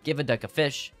 give a duck a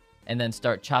fish, and then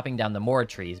start chopping down the mora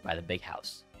trees by the big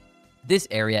house. This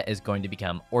area is going to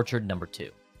become orchard number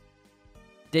 2.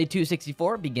 Day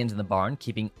 264 begins in the barn,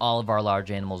 keeping all of our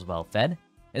large animals well fed,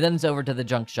 and then it's over to the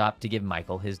junk shop to give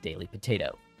𝐼𝐞 his daily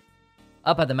potato.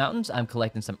 Up at the mountains, I'm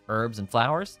collecting some herbs and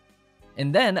flowers,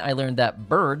 and then I learned that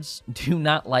birds do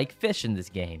not like fish in this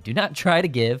game. Do not try to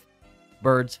give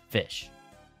birds fish.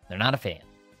 They're not a fan.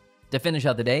 To finish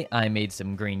out the day, I made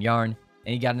some green yarn,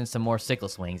 and he got in some more sickle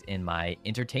swings in my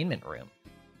entertainment room.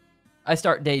 I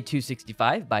start day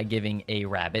 265 by giving a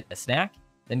rabbit a snack,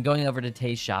 then going over to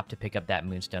Tay's shop to pick up that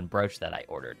moonstone brooch that I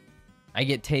ordered. I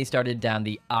get Tay started down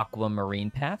the aquamarine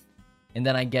path, and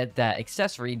then I get that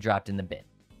accessory dropped in the bin.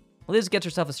 Liz gets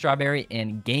herself a strawberry,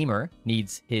 and Gamer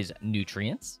needs his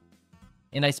nutrients.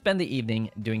 And I spend the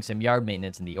evening doing some yard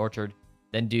maintenance in the orchard,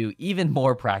 then do even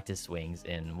more practice swings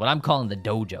in what I'm calling the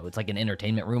dojo. It's like an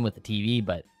entertainment room with a TV,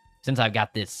 but since I've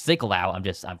got this sickle out,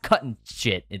 I'm cutting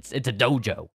shit. It's a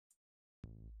dojo.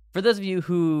 For those of you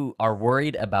who are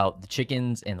worried about the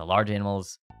chickens and the large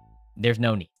animals, there's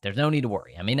no need. There's no need to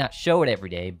worry. I may not show it every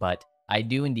day, but I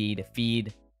do indeed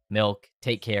feed, milk,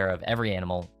 take care of every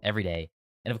animal every day.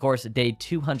 And of course, day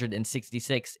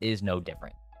 266 is no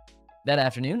different. That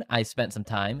afternoon, I spent some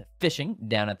time fishing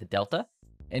down at the Delta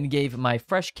and gave my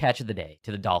fresh catch of the day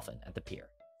to the dolphin at the pier,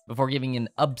 before giving an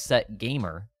upset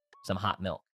Gamer some hot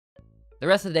milk. The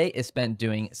rest of the day is spent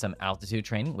doing some altitude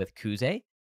training with 𝐗𝐫𝐲𝐰,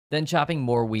 then chopping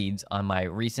more weeds on my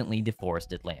recently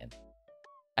deforested land.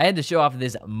 I had to show off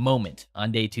this moment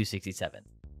on day 267,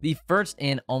 the first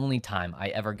and only time I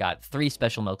ever got 3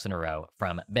 special milks in a row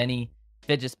from Benny,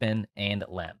 Fidget Spin, and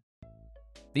Lem.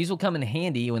 These will come in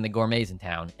handy when the gourmet's in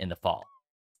town in the fall.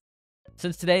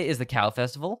 Since today is the Cow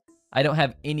Festival, I don't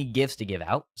have any gifts to give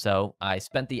out, so I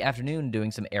spent the afternoon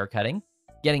doing some air cutting,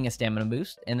 getting a stamina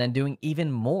boost, and then doing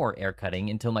even more air cutting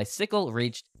until my sickle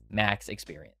reached max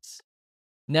experience.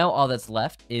 Now all that's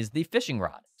left is the fishing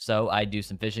rod, so I do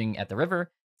some fishing at the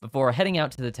river before heading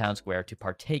out to the town square to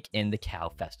partake in the Cow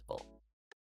Festival.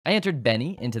 I entered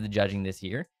Benny into the judging this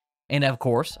year, and of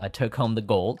course, I took home the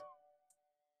gold.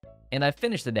 And I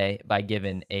finished the day by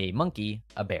giving a monkey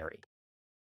a berry.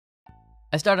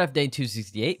 I start off day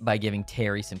 268 by giving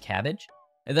Terry some cabbage,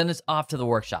 and then it's off to the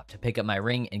workshop to pick up my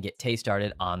ring and get Tay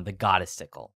started on the goddess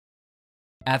sickle.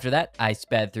 After that, I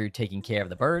sped through taking care of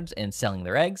the birds and selling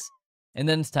their eggs, and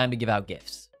then it's time to give out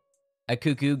gifts. A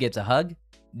cuckoo gets a hug,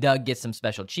 Doug gets some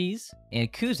special cheese,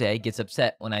 and 𝐗𝐶 gets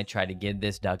upset when I try to give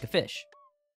this Doug a fish.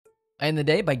 I end the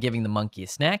day by giving the monkey a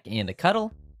snack and a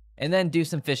cuddle, and then do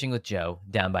some fishing with Joe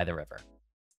down by the river.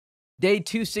 Day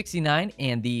 269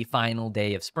 and the final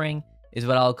day of spring is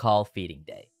what I'll call feeding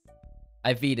day.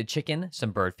 I feed a chicken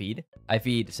some bird feed, I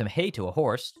feed some hay to a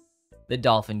horse, the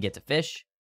dolphin gets a fish,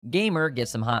 Gamer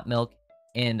gets some hot milk,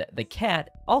 and the cat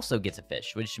also gets a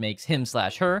fish, which makes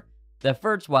him/her the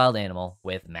first wild animal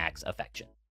with max affection.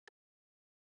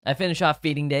 I finish off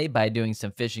feeding day by doing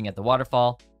some fishing at the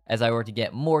waterfall as I work to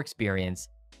get more experience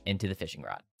into the fishing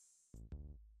rod.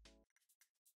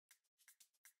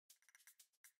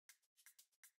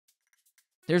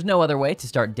 There's no other way to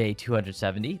start day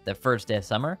 270, the first day of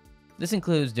summer. This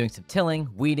includes doing some tilling,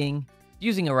 weeding,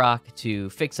 using a rock to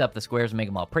fix up the squares and make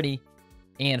them all pretty,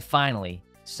 and finally,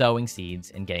 sowing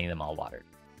seeds and getting them all watered.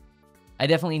 I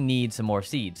definitely need some more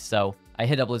seeds, so I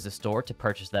hit up Liz's store to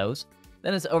purchase those.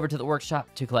 Then it's over to the workshop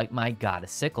to collect my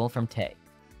goddess sickle from Tay.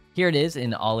 Here it is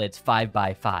in all its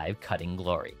 5x5 cutting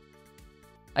glory.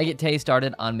 I get Tay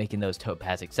started on making those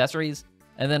topaz accessories,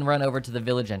 and then run over to the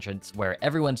village entrance where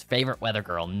everyone's favorite weather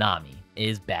girl, Nami,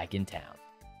 is back in town.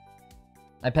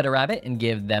 I pet a rabbit and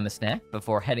give them a snack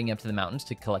before heading up to the mountains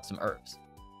to collect some herbs.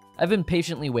 I've been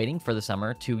patiently waiting for the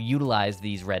summer to utilize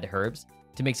these red herbs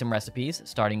to make some recipes,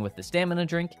 starting with the stamina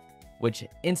drink, which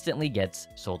instantly gets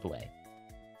sold away.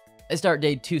 I start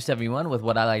day 271 with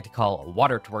what I like to call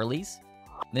water twirlies,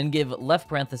 then give left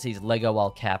parentheses Lego all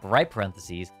cap right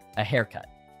parentheses a haircut.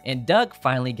 And Doug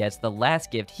finally gets the last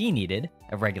gift he needed,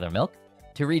 of regular milk,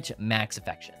 to reach max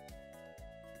affection.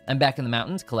 I'm back in the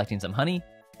mountains collecting some honey,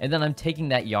 and then I'm taking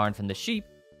that yarn from the sheep,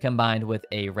 combined with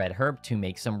a red herb to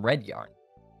make some red yarn.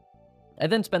 I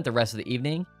then spent the rest of the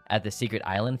evening at the secret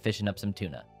island fishing up some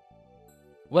tuna.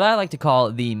 What I like to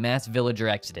call the mass villager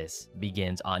exodus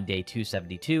begins on day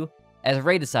 272, as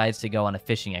Ray decides to go on a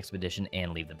fishing expedition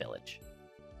and leave the village.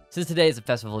 Since today is a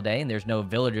festival day and there's no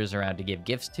villagers around to give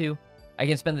gifts to, I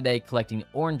can spend the day collecting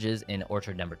oranges in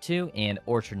orchard number 2 and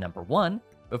orchard number 1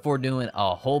 before doing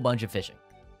a whole bunch of fishing.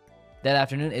 That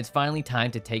afternoon, it's finally time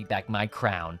to take back my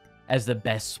crown as the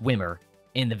best swimmer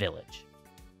in the village.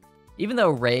 Even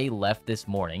though Ray left this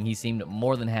morning, he seemed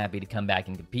more than happy to come back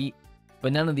and compete,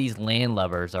 but none of these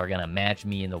landlubbers are gonna match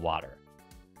me in the water.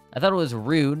 I thought it was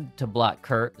rude to block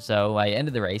Kurt, so I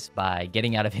ended the race by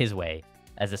getting out of his way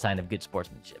as a sign of good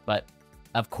sportsmanship. But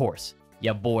of course,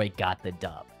 your boy got the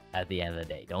dub at the end of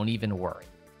the day. Don't even worry.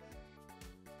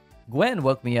 Gwen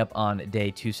woke me up on day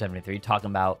 273 talking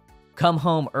about, come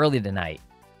home early tonight.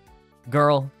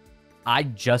 Girl, I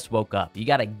just woke up. You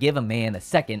gotta give a man a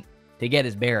second to get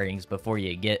his bearings before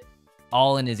you get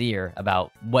all in his ear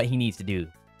about what he needs to do.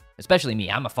 Especially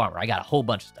me, I'm a farmer. I got a whole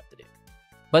bunch of stuff to do.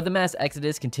 But the mass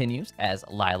exodus continues as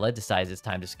Lila decides it's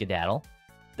time to skedaddle.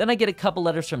 Then I get a couple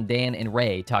letters from Dan and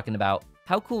Ray talking about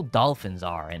how cool dolphins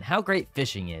are and how great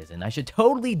fishing is, and I should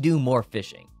totally do more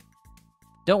fishing.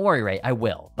 Don't worry, Ray, I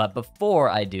will, but before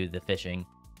I do the fishing,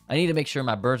 I need to make sure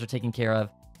my birds are taken care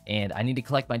of, and I need to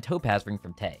collect my topaz ring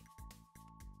from Tay.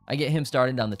 I get him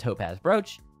started on the topaz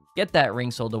brooch, get that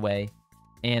ring sold away,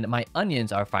 and my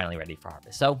onions are finally ready for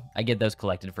harvest, so I get those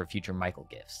collected for future Michael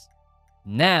gifts.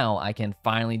 Now I can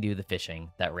finally do the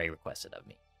fishing that Ray requested of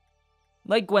me.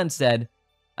 Like Gwen said,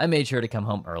 I made sure to come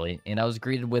home early, and I was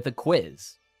greeted with a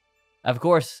quiz. Of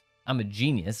course, I'm a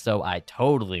genius, so I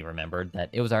totally remembered that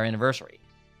it was our anniversary.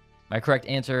 My correct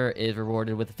answer is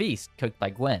rewarded with a feast cooked by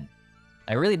Gwen.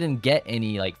 I really didn't get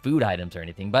any food items or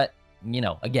anything, but,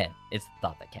 again, it's the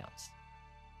thought that counts.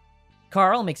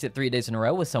 Carl makes it 3 days in a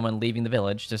row with someone leaving the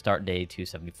village to start day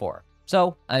 274.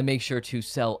 So I make sure to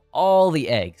sell all the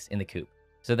eggs in the coop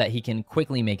so that he can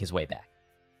quickly make his way back.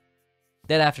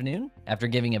 That afternoon, after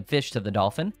giving a fish to the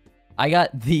dolphin, I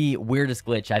got the weirdest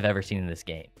glitch I've ever seen in this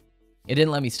game. It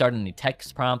didn't let me start any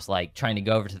text prompts like trying to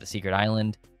go over to the secret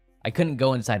island. I couldn't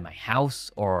go inside my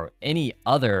house or any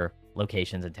other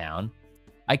locations in town.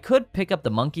 I could pick up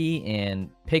the monkey and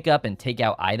pick up and take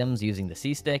out items using the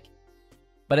C-stick,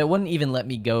 but it wouldn't even let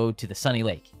me go to the sunny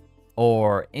lake,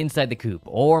 or inside the coop,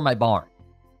 or my barn.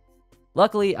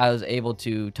 Luckily, I was able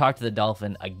to talk to the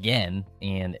dolphin again,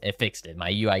 and it fixed it. My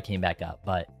UI came back up,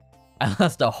 but I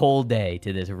lost a whole day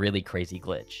to this really crazy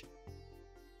glitch.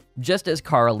 Just as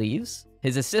Carl leaves,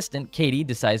 his assistant, Katie,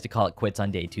 decides to call it quits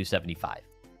on day 275.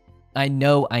 I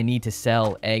know I need to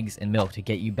sell eggs and milk to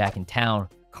get you back in town,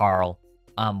 Carl.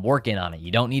 I'm working on it.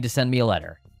 You don't need to send me a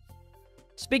letter.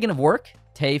 Speaking of work,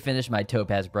 Tay finished my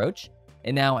topaz brooch,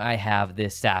 and now I have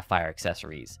this sapphire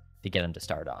accessories to get him to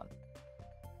start on.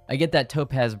 I get that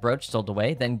topaz brooch sold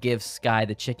away, then give Sky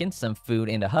the chicken some food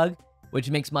and a hug, which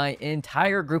makes my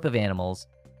entire group of animals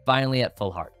finally at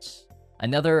full hearts.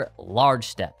 Another large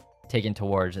step taken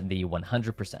towards the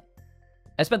 100%.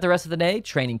 I spent the rest of the day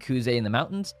training 𝐗𝐲𝐰 in the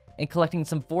mountains and collecting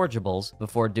some forageables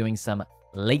before doing some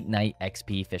late night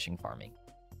XP fishing farming.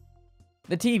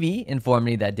 The TV informed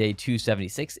me that day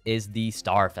 276 is the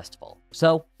Star Festival,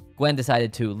 so Gwen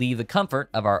decided to leave the comfort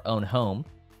of our own home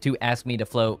to ask me to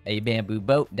float a bamboo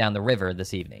boat down the river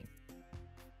this evening.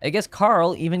 I guess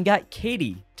Carl even got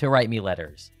Katie to write me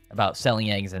letters about selling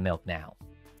eggs and milk now.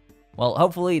 Well,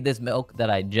 hopefully this milk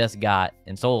that I just got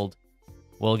and sold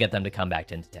will get them to come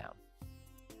back into town.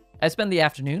 I spend the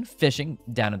afternoon fishing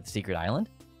down at the secret island,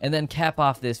 and then cap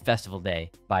off this festival day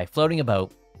by floating a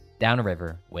boat down a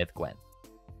river with Gwen.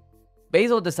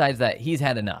 Basil decides that he's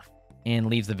had enough and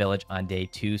leaves the village on day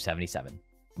 277.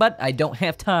 But I don't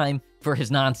have time for his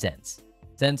nonsense,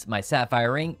 since my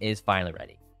sapphire ring is finally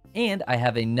ready, and I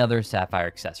have another sapphire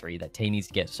accessory that Tay needs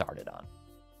to get started on.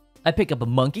 I pick up a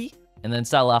monkey, and then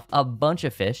sell off a bunch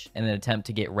of fish in an attempt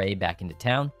to get Ray back into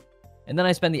town, and then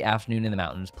I spend the afternoon in the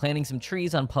mountains planting some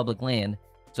trees on public land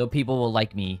so people will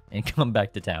like me and come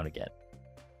back to town again.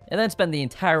 And then spend the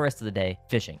entire rest of the day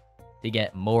fishing to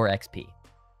get more XP.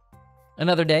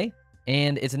 Another day,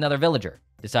 and it's another villager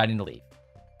deciding to leave.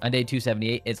 On day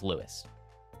 278, it's Lewis.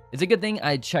 It's a good thing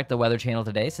I checked the Weather Channel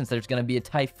today since there's going to be a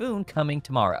typhoon coming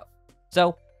tomorrow.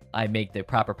 So I make the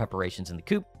proper preparations in the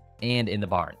coop and in the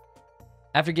barn.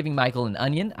 After giving Michael an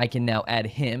onion, I can now add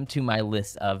him to my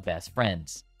list of best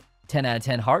friends. 10 out of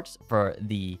 10 hearts for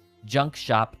the junk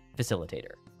shop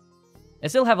facilitator. I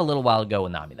still have a little while to go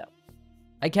with Nami though.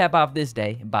 I cap off this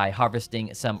day by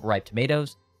harvesting some ripe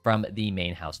tomatoes from the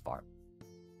main house farm.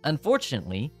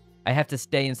 Unfortunately, I have to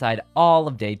stay inside all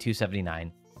of day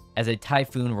 279 as a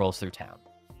typhoon rolls through town.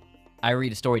 I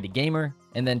read a story to Gamer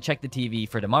and then check the TV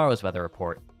for tomorrow's weather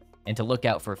report and to look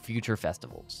out for future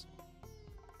festivals.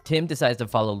 Tim decides to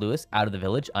follow Lewis out of the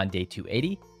village on day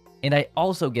 280, and I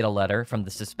also get a letter from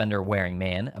the suspender-wearing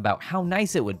man about how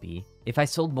nice it would be if I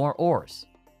sold more ores.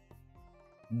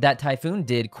 That typhoon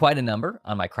did quite a number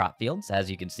on my crop fields, as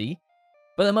you can see,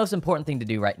 but the most important thing to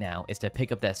do right now is to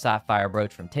pick up that sapphire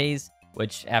brooch from Tay's,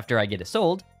 which, after I get it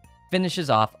sold, finishes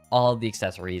off all of the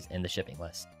accessories in the shipping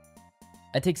list.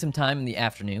 I take some time in the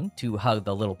afternoon to hug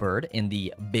the little bird and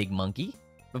the big monkey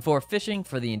before fishing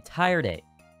for the entire day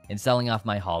and selling off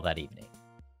my haul that evening.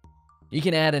 You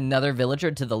can add another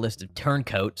villager to the list of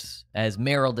turncoats as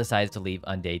Meryl decides to leave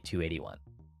on day 281.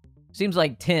 Seems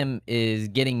like Tim is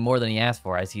getting more than he asked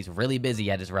for as he's really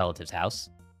busy at his relative's house.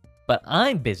 But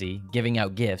I'm busy giving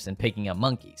out gifts and picking up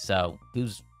monkeys, so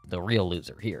who's the real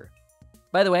loser here?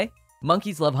 By the way,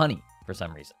 monkeys love honey for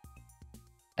some reason.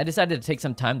 I decided to take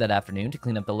some time that afternoon to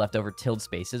clean up the leftover tilled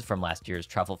spaces from last year's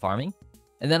truffle farming,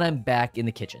 and then I'm back in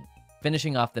the kitchen,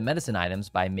 finishing off the medicine items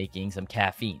by making some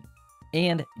caffeine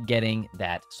and getting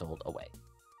that sold away.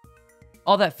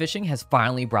 All that fishing has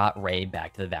finally brought Ray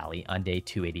back to the valley on day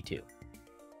 282.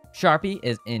 Sharpie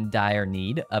is in dire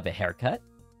need of a haircut,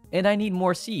 and I need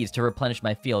more seeds to replenish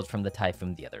my fields from the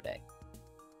typhoon the other day.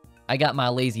 I got my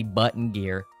lazy butt in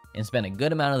gear and spent a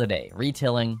good amount of the day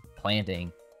retilling,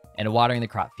 planting, and watering the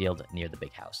crop field near the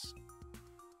big house.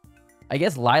 I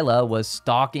guess Lila was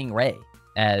stalking Ray,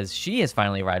 as she has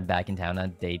finally arrived back in town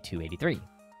on day 283.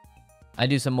 I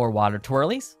do some more water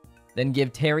twirlies, then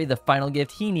give Terry the final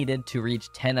gift he needed to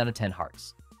reach 10 out of 10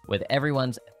 hearts, with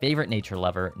everyone's favorite nature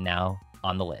lover now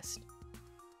on the list.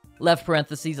 Left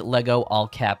parentheses, Lego all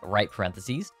cap right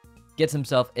parentheses, gets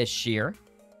himself a shear,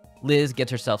 Liz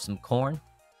gets herself some corn,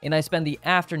 and I spend the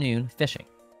afternoon fishing.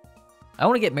 I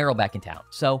want to get Meryl back in town,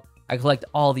 so I collect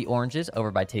all the oranges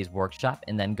over by Tay's workshop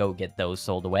and then go get those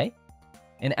sold away.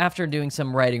 And after doing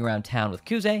some riding around town with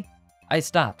𝐗𝐶, I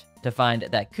stopped to find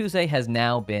that 𝐗𝐶 has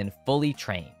now been fully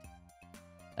trained.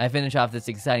 I finish off this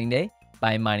exciting day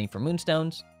by mining for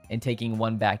moonstones and taking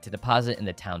one back to deposit in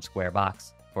the town square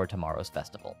box for tomorrow's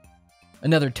festival.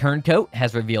 Another turncoat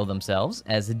has revealed themselves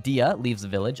as Dia leaves the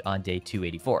village on day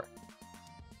 284.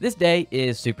 This day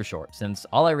is super short since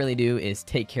all I really do is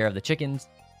take care of the chickens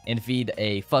and feed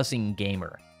a fussing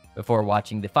gamer before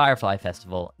watching the Firefly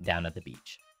Festival down at the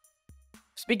beach.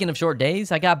 Speaking of short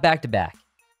days, I got back-to-back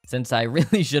since I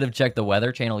really should have checked the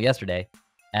Weather Channel yesterday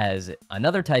as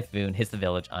another typhoon hits the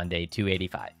village on day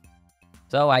 285.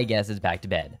 So I guess it's back to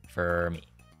bed for me.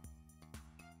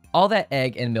 All that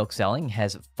egg and milk selling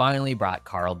has finally brought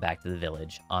Carl back to the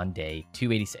village on day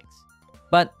 286.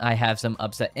 But I have some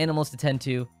upset animals to tend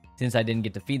to since I didn't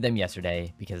get to feed them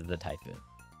yesterday because of the typhoon.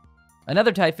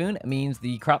 Another typhoon means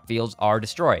the crop fields are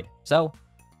destroyed, so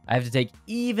I have to take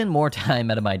even more time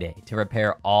out of my day to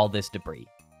repair all this debris.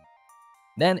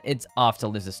 Then it's off to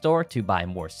Liz's store to buy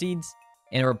more seeds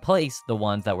and replace the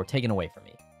ones that were taken away from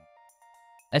me.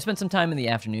 I spent some time in the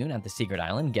afternoon at the secret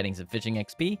island getting some fishing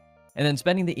XP, and then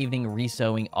spending the evening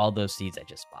resowing all those seeds I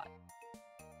just bought.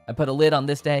 I put a lid on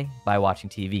this day by watching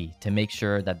TV to make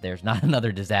sure that there's not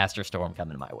another disaster storm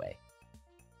coming my way.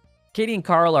 Katie and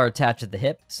Carl are attached at the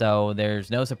hip, so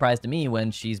there's no surprise to me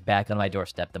when she's back on my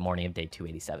doorstep the morning of day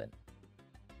 287.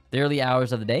 The early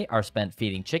hours of the day are spent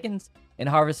feeding chickens and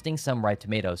harvesting some ripe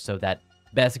tomatoes so that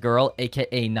best girl,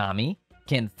 aka Nami,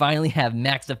 can finally have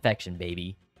max affection,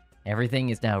 baby. Everything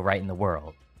is now right in the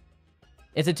world.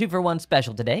 It's a 2-for-1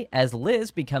 special today as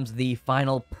Liz becomes the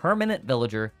final permanent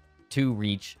villager to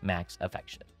reach max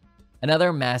affection.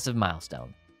 Another massive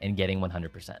milestone in getting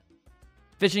 100%.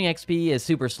 Fishing XP is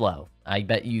super slow. I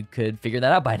bet you could figure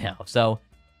that out by now. So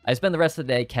I spend the rest of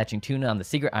the day catching tuna on the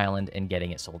secret island and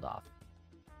getting it sold off.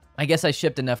 I guess I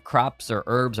shipped enough crops or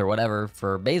herbs or whatever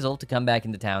for Basil to come back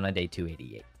into town on day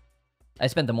 288. I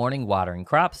spent the morning watering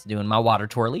crops, doing my water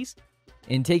twirlies,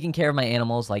 and taking care of my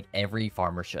animals like every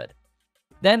farmer should.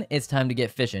 Then it's time to get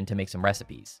fishing to make some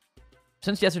recipes.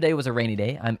 Since yesterday was a rainy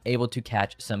day, I'm able to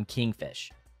catch some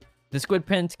kingfish. The squid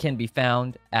print can be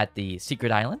found at the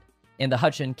secret island, and the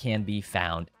hutchin can be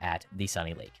found at the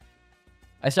sunny lake.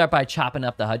 I start by chopping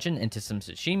up the hutchin into some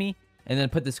sashimi, and then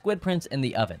put the squid prints in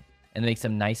the oven, and make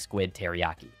some nice squid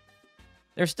teriyaki.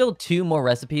 There's still 2 more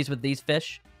recipes with these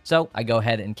fish, so I go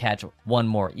ahead and catch 1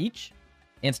 more each,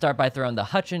 and start by throwing the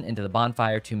hutchin into the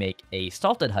bonfire to make a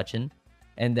salted hutchin,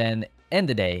 and then end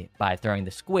the day by throwing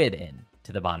the squid in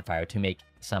to the bonfire to make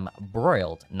some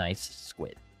broiled nice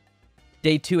squid.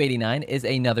 Day 289 is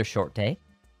another short day.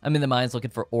 I'm in the mines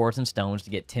looking for ores and stones to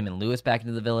get Tim and Lewis back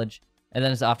into the village, and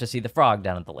then it's off to see the frog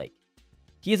down at the lake.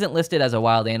 He isn't listed as a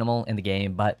wild animal in the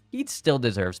game, but he still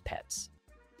deserves pets.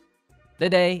 The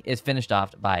day is finished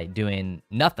off by doing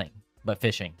nothing but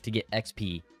fishing to get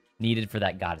XP needed for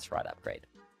that goddess rod upgrade.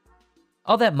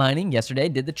 All that mining yesterday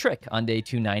did the trick on day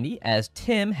 290 as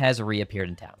Tim has reappeared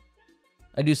in town.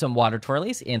 I do some water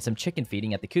twirlies and some chicken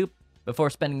feeding at the coop before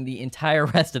spending the entire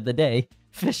rest of the day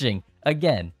fishing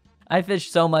again. I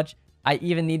fished so much, I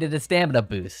even needed a stamina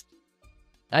boost.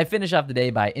 I finish off the day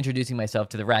by introducing myself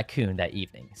to the raccoon that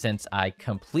evening, since I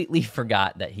completely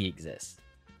forgot that he exists.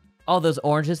 All those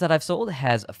oranges that I've sold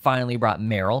has finally brought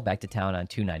Meryl back to town on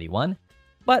 291,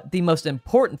 but the most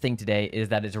important thing today is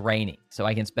that it's raining, so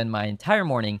I can spend my entire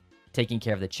morning taking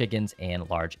care of the chickens and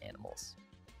large animals.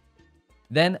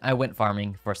 Then I went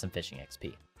farming for some fishing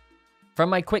XP. From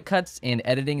my quick cuts and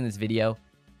editing in this video,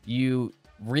 you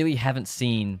really haven't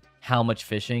seen how much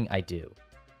fishing I do.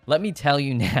 Let me tell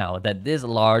you now that this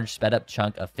large sped up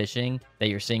chunk of fishing that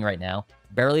you're seeing right now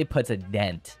barely puts a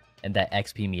dent in that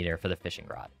XP meter for the fishing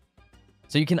rod.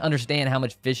 So you can understand how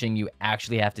much fishing you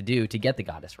actually have to do to get the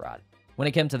goddess rod. When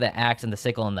it came to the axe and the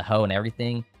sickle and the hoe and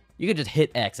everything, you could just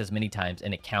hit X as many times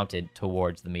and it counted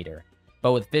towards the meter.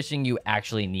 But with fishing, you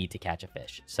actually need to catch a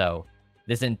fish. So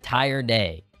this entire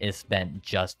day is spent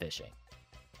just fishing.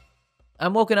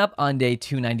 I'm woken up on day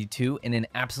 292 in an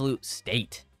absolute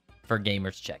state for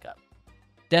Gamer's Checkup.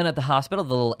 Down at the hospital,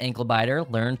 the little ankle biter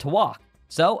learned to walk.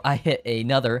 So I hit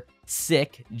another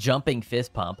sick jumping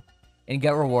fist pump and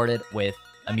got rewarded with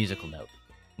a musical note.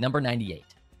 Number 98,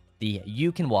 the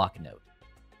You Can Walk note.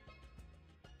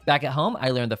 Back at home,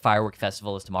 I learned the firework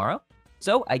festival is tomorrow.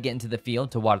 So I get into the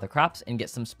field to water the crops and get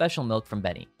some special milk from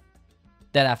Benny.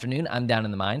 That afternoon, I'm down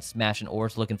in the mines, smashing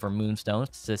ores looking for moonstones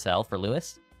to sell for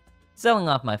Lewis, selling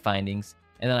off my findings,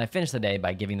 and then I finish the day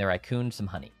by giving the raccoon some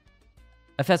honey.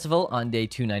 A festival on day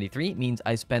 293 means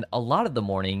I spend a lot of the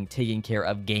morning taking care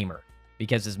of Gamer,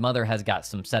 because his mother has got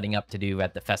some setting up to do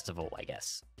at the festival, I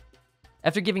guess.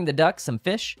 After giving the duck some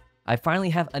fish, I finally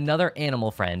have another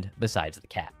animal friend besides the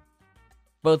cat.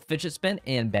 Both Fidget Spin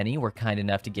and Benny were kind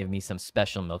enough to give me some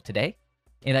special milk today,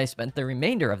 and I spent the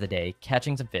remainder of the day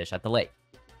catching some fish at the lake.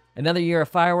 Another year of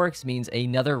fireworks means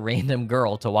another random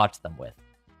girl to watch them with.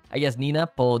 I guess Nina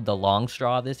pulled the long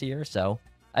straw this year, so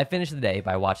I finished the day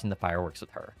by watching the fireworks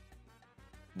with her.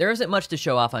 There isn't much to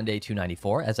show off on day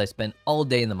 294, as I spent all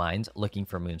day in the mines looking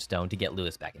for Moonstone to get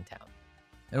Lewis back in town.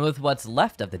 And with what's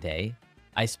left of the day,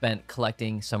 I spent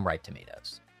collecting some ripe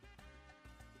tomatoes.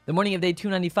 The morning of day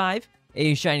 295,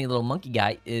 a shiny little monkey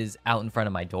guy is out in front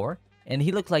of my door, and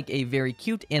he looked like a very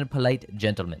cute and polite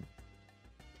gentleman.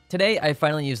 Today, I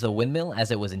finally used the windmill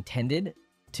as it was intended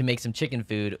to make some chicken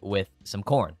food with some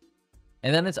corn.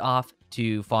 And then it's off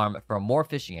to farm for more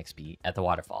fishing XP at the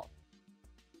waterfall.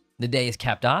 The day is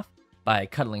capped off by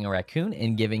cuddling a raccoon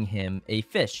and giving him a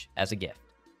fish as a gift.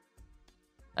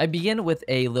 I begin with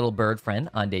a little bird friend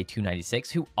on day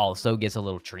 296 who also gets a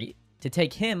little treat to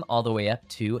take him all the way up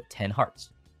to 10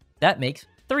 hearts. That makes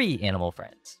 3 animal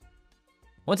friends.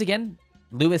 Once again,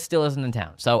 Lewis still isn't in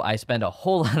town, so I spend a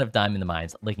whole lot of time in the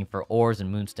mines looking for ores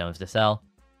and moonstones to sell,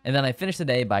 and then I finish the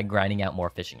day by grinding out more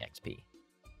fishing XP.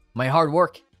 My hard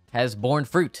work has borne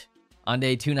fruit on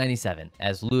day 297,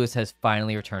 as Lewis has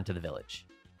finally returned to the village.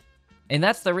 And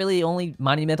that's the really only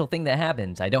monumental thing that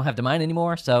happens. I don't have to mine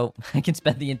anymore, so I can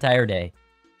spend the entire day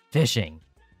fishing.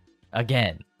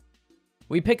 Again.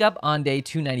 We pick up on day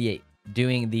 298,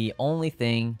 doing the only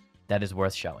thing that is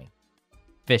worth showing.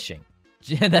 Fishing.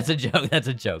 That's a joke, that's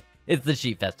a joke. It's the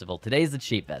Sheep Festival. Today's the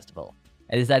Sheep Festival.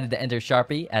 I decided to enter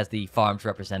Sharpie as the farm's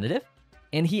representative,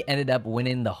 and he ended up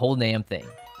winning the whole damn thing,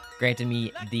 granting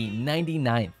me the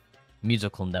 99th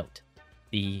musical note,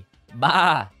 the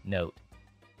Ba note.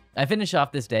 I finish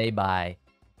off this day by,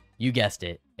 you guessed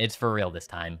it, it's for real this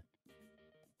time,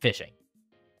 fishing.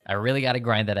 I really gotta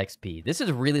grind that XP. This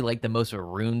is really like the most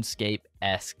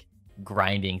RuneScape-esque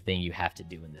grinding thing you have to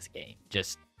do in this game.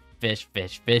 Just fish,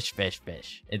 fish, fish, fish,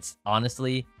 fish. It's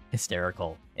honestly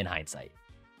hysterical in hindsight.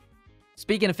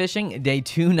 Speaking of fishing, day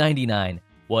 299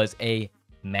 was a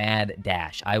mad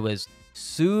dash. I was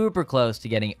super close to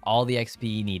getting all the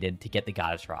XP needed to get the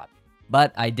Goddess Rod,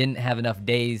 but I didn't have enough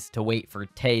days to wait for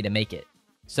Tay to make it.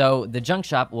 So the junk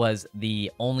shop was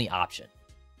the only option.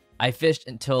 I fished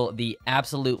until the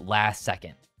absolute last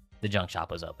second the junk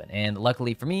shop was open, and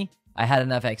luckily for me, I had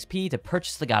enough XP to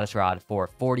purchase the Goddess Rod for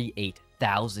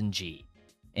 48,000 G,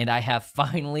 and I have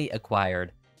finally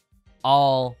acquired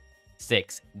all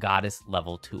 6 Goddess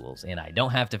level tools, and I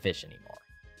don't have to fish anymore.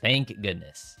 Thank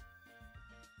goodness.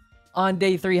 On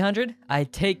day 300, I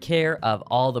take care of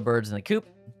all the birds in the coop,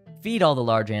 feed all the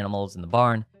large animals in the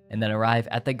barn, and then arrive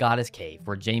at the Goddess Cave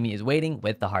where Jamie is waiting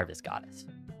with the Harvest Goddess.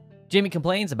 Jamie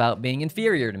complains about being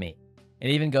inferior to me,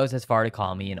 and even goes as far to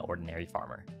call me an ordinary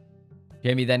farmer.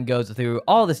 Jamie then goes through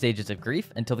all the stages of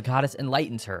grief until the goddess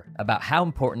enlightens her about how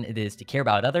important it is to care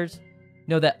about others,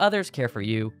 know that others care for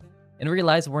you, and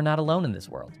realize we're not alone in this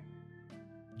world.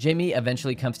 Jamie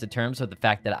eventually comes to terms with the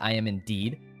fact that I am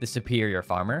indeed the superior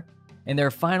farmer, and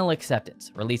their final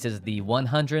acceptance releases the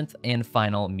 100th and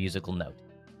final musical note,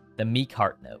 the Meek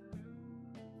Heart note.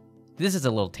 This is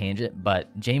a little tangent, but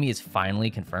Jamie is finally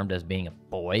confirmed as being a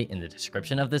boy in the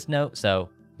description of this note, so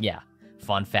yeah,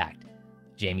 fun fact,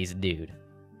 Jamie's a dude.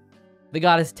 The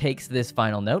goddess takes this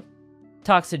final note,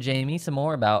 talks to Jamie some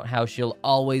more about how she'll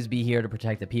always be here to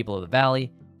protect the people of the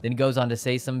valley, then goes on to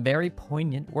say some very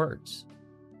poignant words.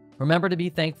 Remember to be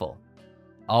thankful.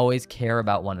 Always care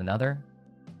about one another.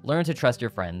 Learn to trust your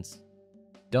friends.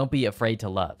 Don't be afraid to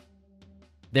love.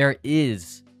 There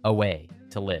is a way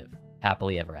to live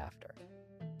happily ever after.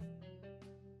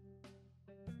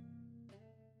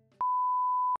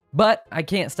 But I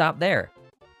can't stop there.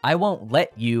 I won't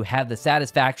let you have the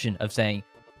satisfaction of saying,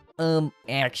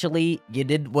 actually, you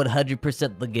did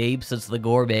 100% the game since the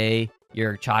gourmet,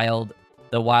 your child,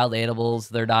 The wild animals,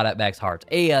 they're not at max hearts.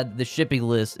 And the shipping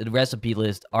list and recipe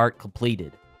list aren't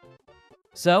completed.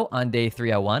 So on day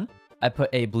 301, I put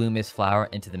a blue mist flower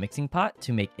into the mixing pot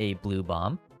to make a blue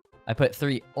bomb. I put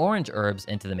 3 orange herbs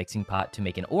into the mixing pot to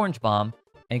make an orange bomb,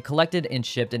 and collected and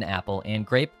shipped an apple and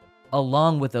grape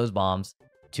along with those bombs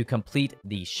to complete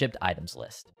the shipped items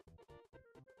list.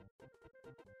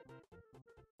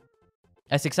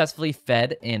 I successfully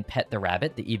fed and pet the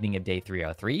rabbit the evening of day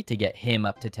 303 to get him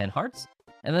up to 10 hearts,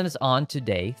 and then it's on to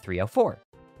day 304,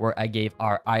 where I gave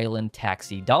our island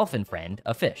taxi dolphin friend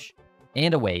a fish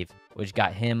and a wave, which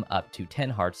got him up to 10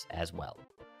 hearts as well.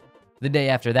 The day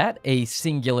after that, a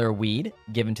singular weed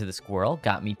given to the squirrel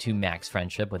got me to max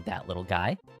friendship with that little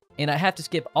guy, and I have to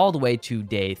skip all the way to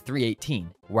day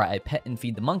 318, where I pet and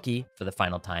feed the monkey for the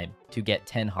final time to get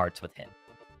 10 hearts with him.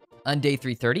 On day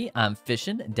 330, I'm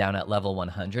fishing down at level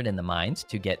 100 in the mines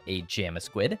to get a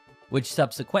𝐵𝐵𝗰𝗄, which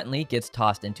subsequently gets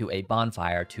tossed into a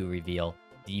bonfire to reveal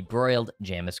the broiled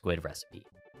𝐵𝐵𝗰𝗄 recipe.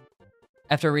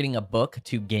 After reading a book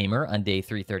to Gamer on day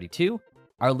 332,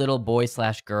 our little boy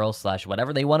slash girl slash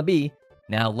whatever they want to be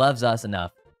now loves us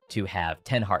enough to have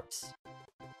 10 hearts.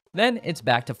 Then it's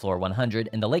back to floor 100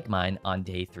 in the lake mine on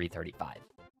day 335.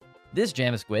 This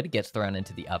𝐵𝐵𝗰𝗄 gets thrown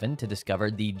into the oven to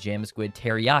discover the 𝐵𝐵𝗰𝗄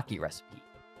teriyaki recipe,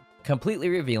 completely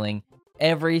revealing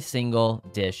every single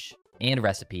dish and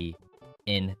recipe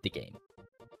in the game.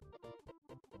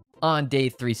 On day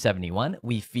 371,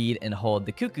 we feed and hold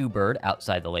the cuckoo bird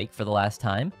outside the lake for the last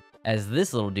time, as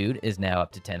this little dude is now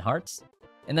up to 10 hearts.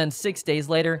 And then 6 days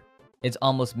later, it's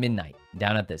almost midnight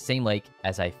down at the same lake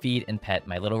as I feed and pet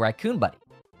my little raccoon buddy,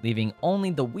 leaving only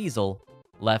the weasel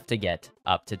left to get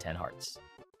up to 10 hearts.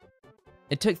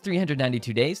 It took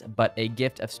 392 days, but a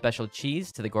gift of special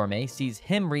cheese to the gourmet sees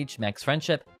him reach max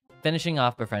friendship, finishing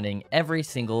off befriending every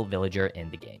single villager in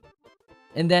the game.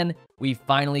 And then we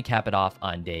finally cap it off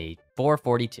on day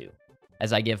 442,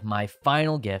 as I give my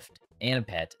final gift and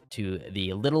pet to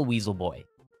the little weasel boy,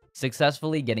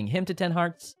 successfully getting him to 10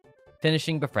 hearts,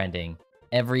 finishing befriending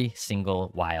every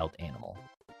single wild animal.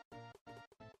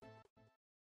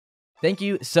 Thank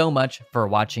you so much for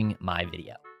watching my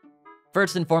video.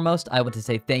 First and foremost, I want to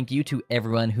say thank you to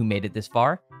everyone who made it this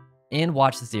far and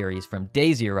watched the series from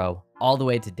day 0 all the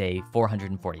way to day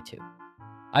 442.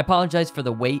 I apologize for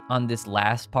the wait on this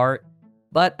last part,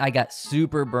 but I got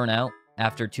super burnt out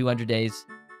after 200 days,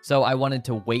 so I wanted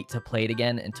to wait to play it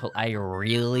again until I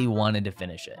really wanted to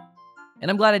finish it.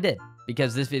 And I'm glad I did,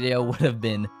 because this video would have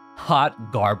been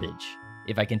hot garbage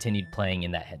if I continued playing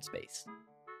in that headspace.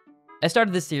 I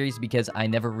started this series because I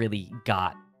never really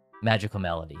got Magical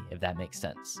Melody, if that makes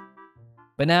sense.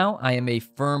 But now I am a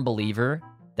firm believer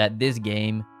that this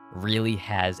game really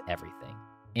has everything.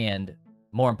 And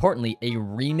more importantly, a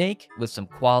remake with some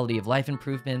quality of life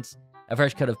improvements, a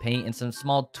fresh coat of paint, and some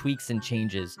small tweaks and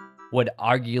changes would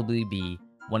arguably be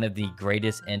one of the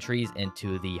greatest entries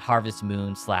into the Harvest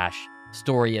Moon /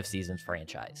 Story of Seasons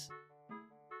franchise.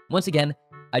 Once again,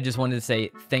 I just wanted to say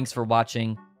thanks for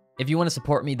watching. If you want to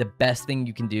support me, the best thing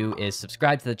you can do is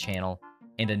subscribe to the channel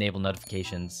and enable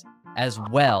notifications, as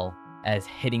well as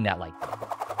hitting that like button.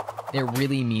 It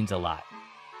really means a lot.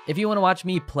 If you want to watch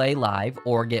me play live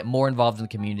or get more involved in the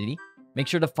community, make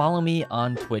sure to follow me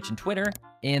on Twitch and Twitter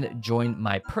and join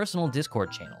my personal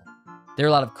Discord channel. There are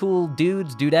a lot of cool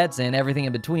dudes, dudettes, and everything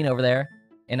in between over there,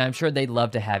 and I'm sure they'd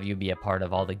love to have you be a part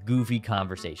of all the goofy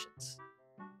conversations.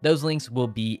 Those links will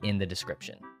be in the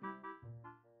description.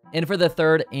 And for the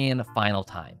third and final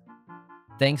time,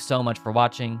 thanks so much for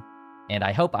watching, and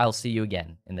I hope I'll see you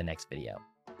again in the next video.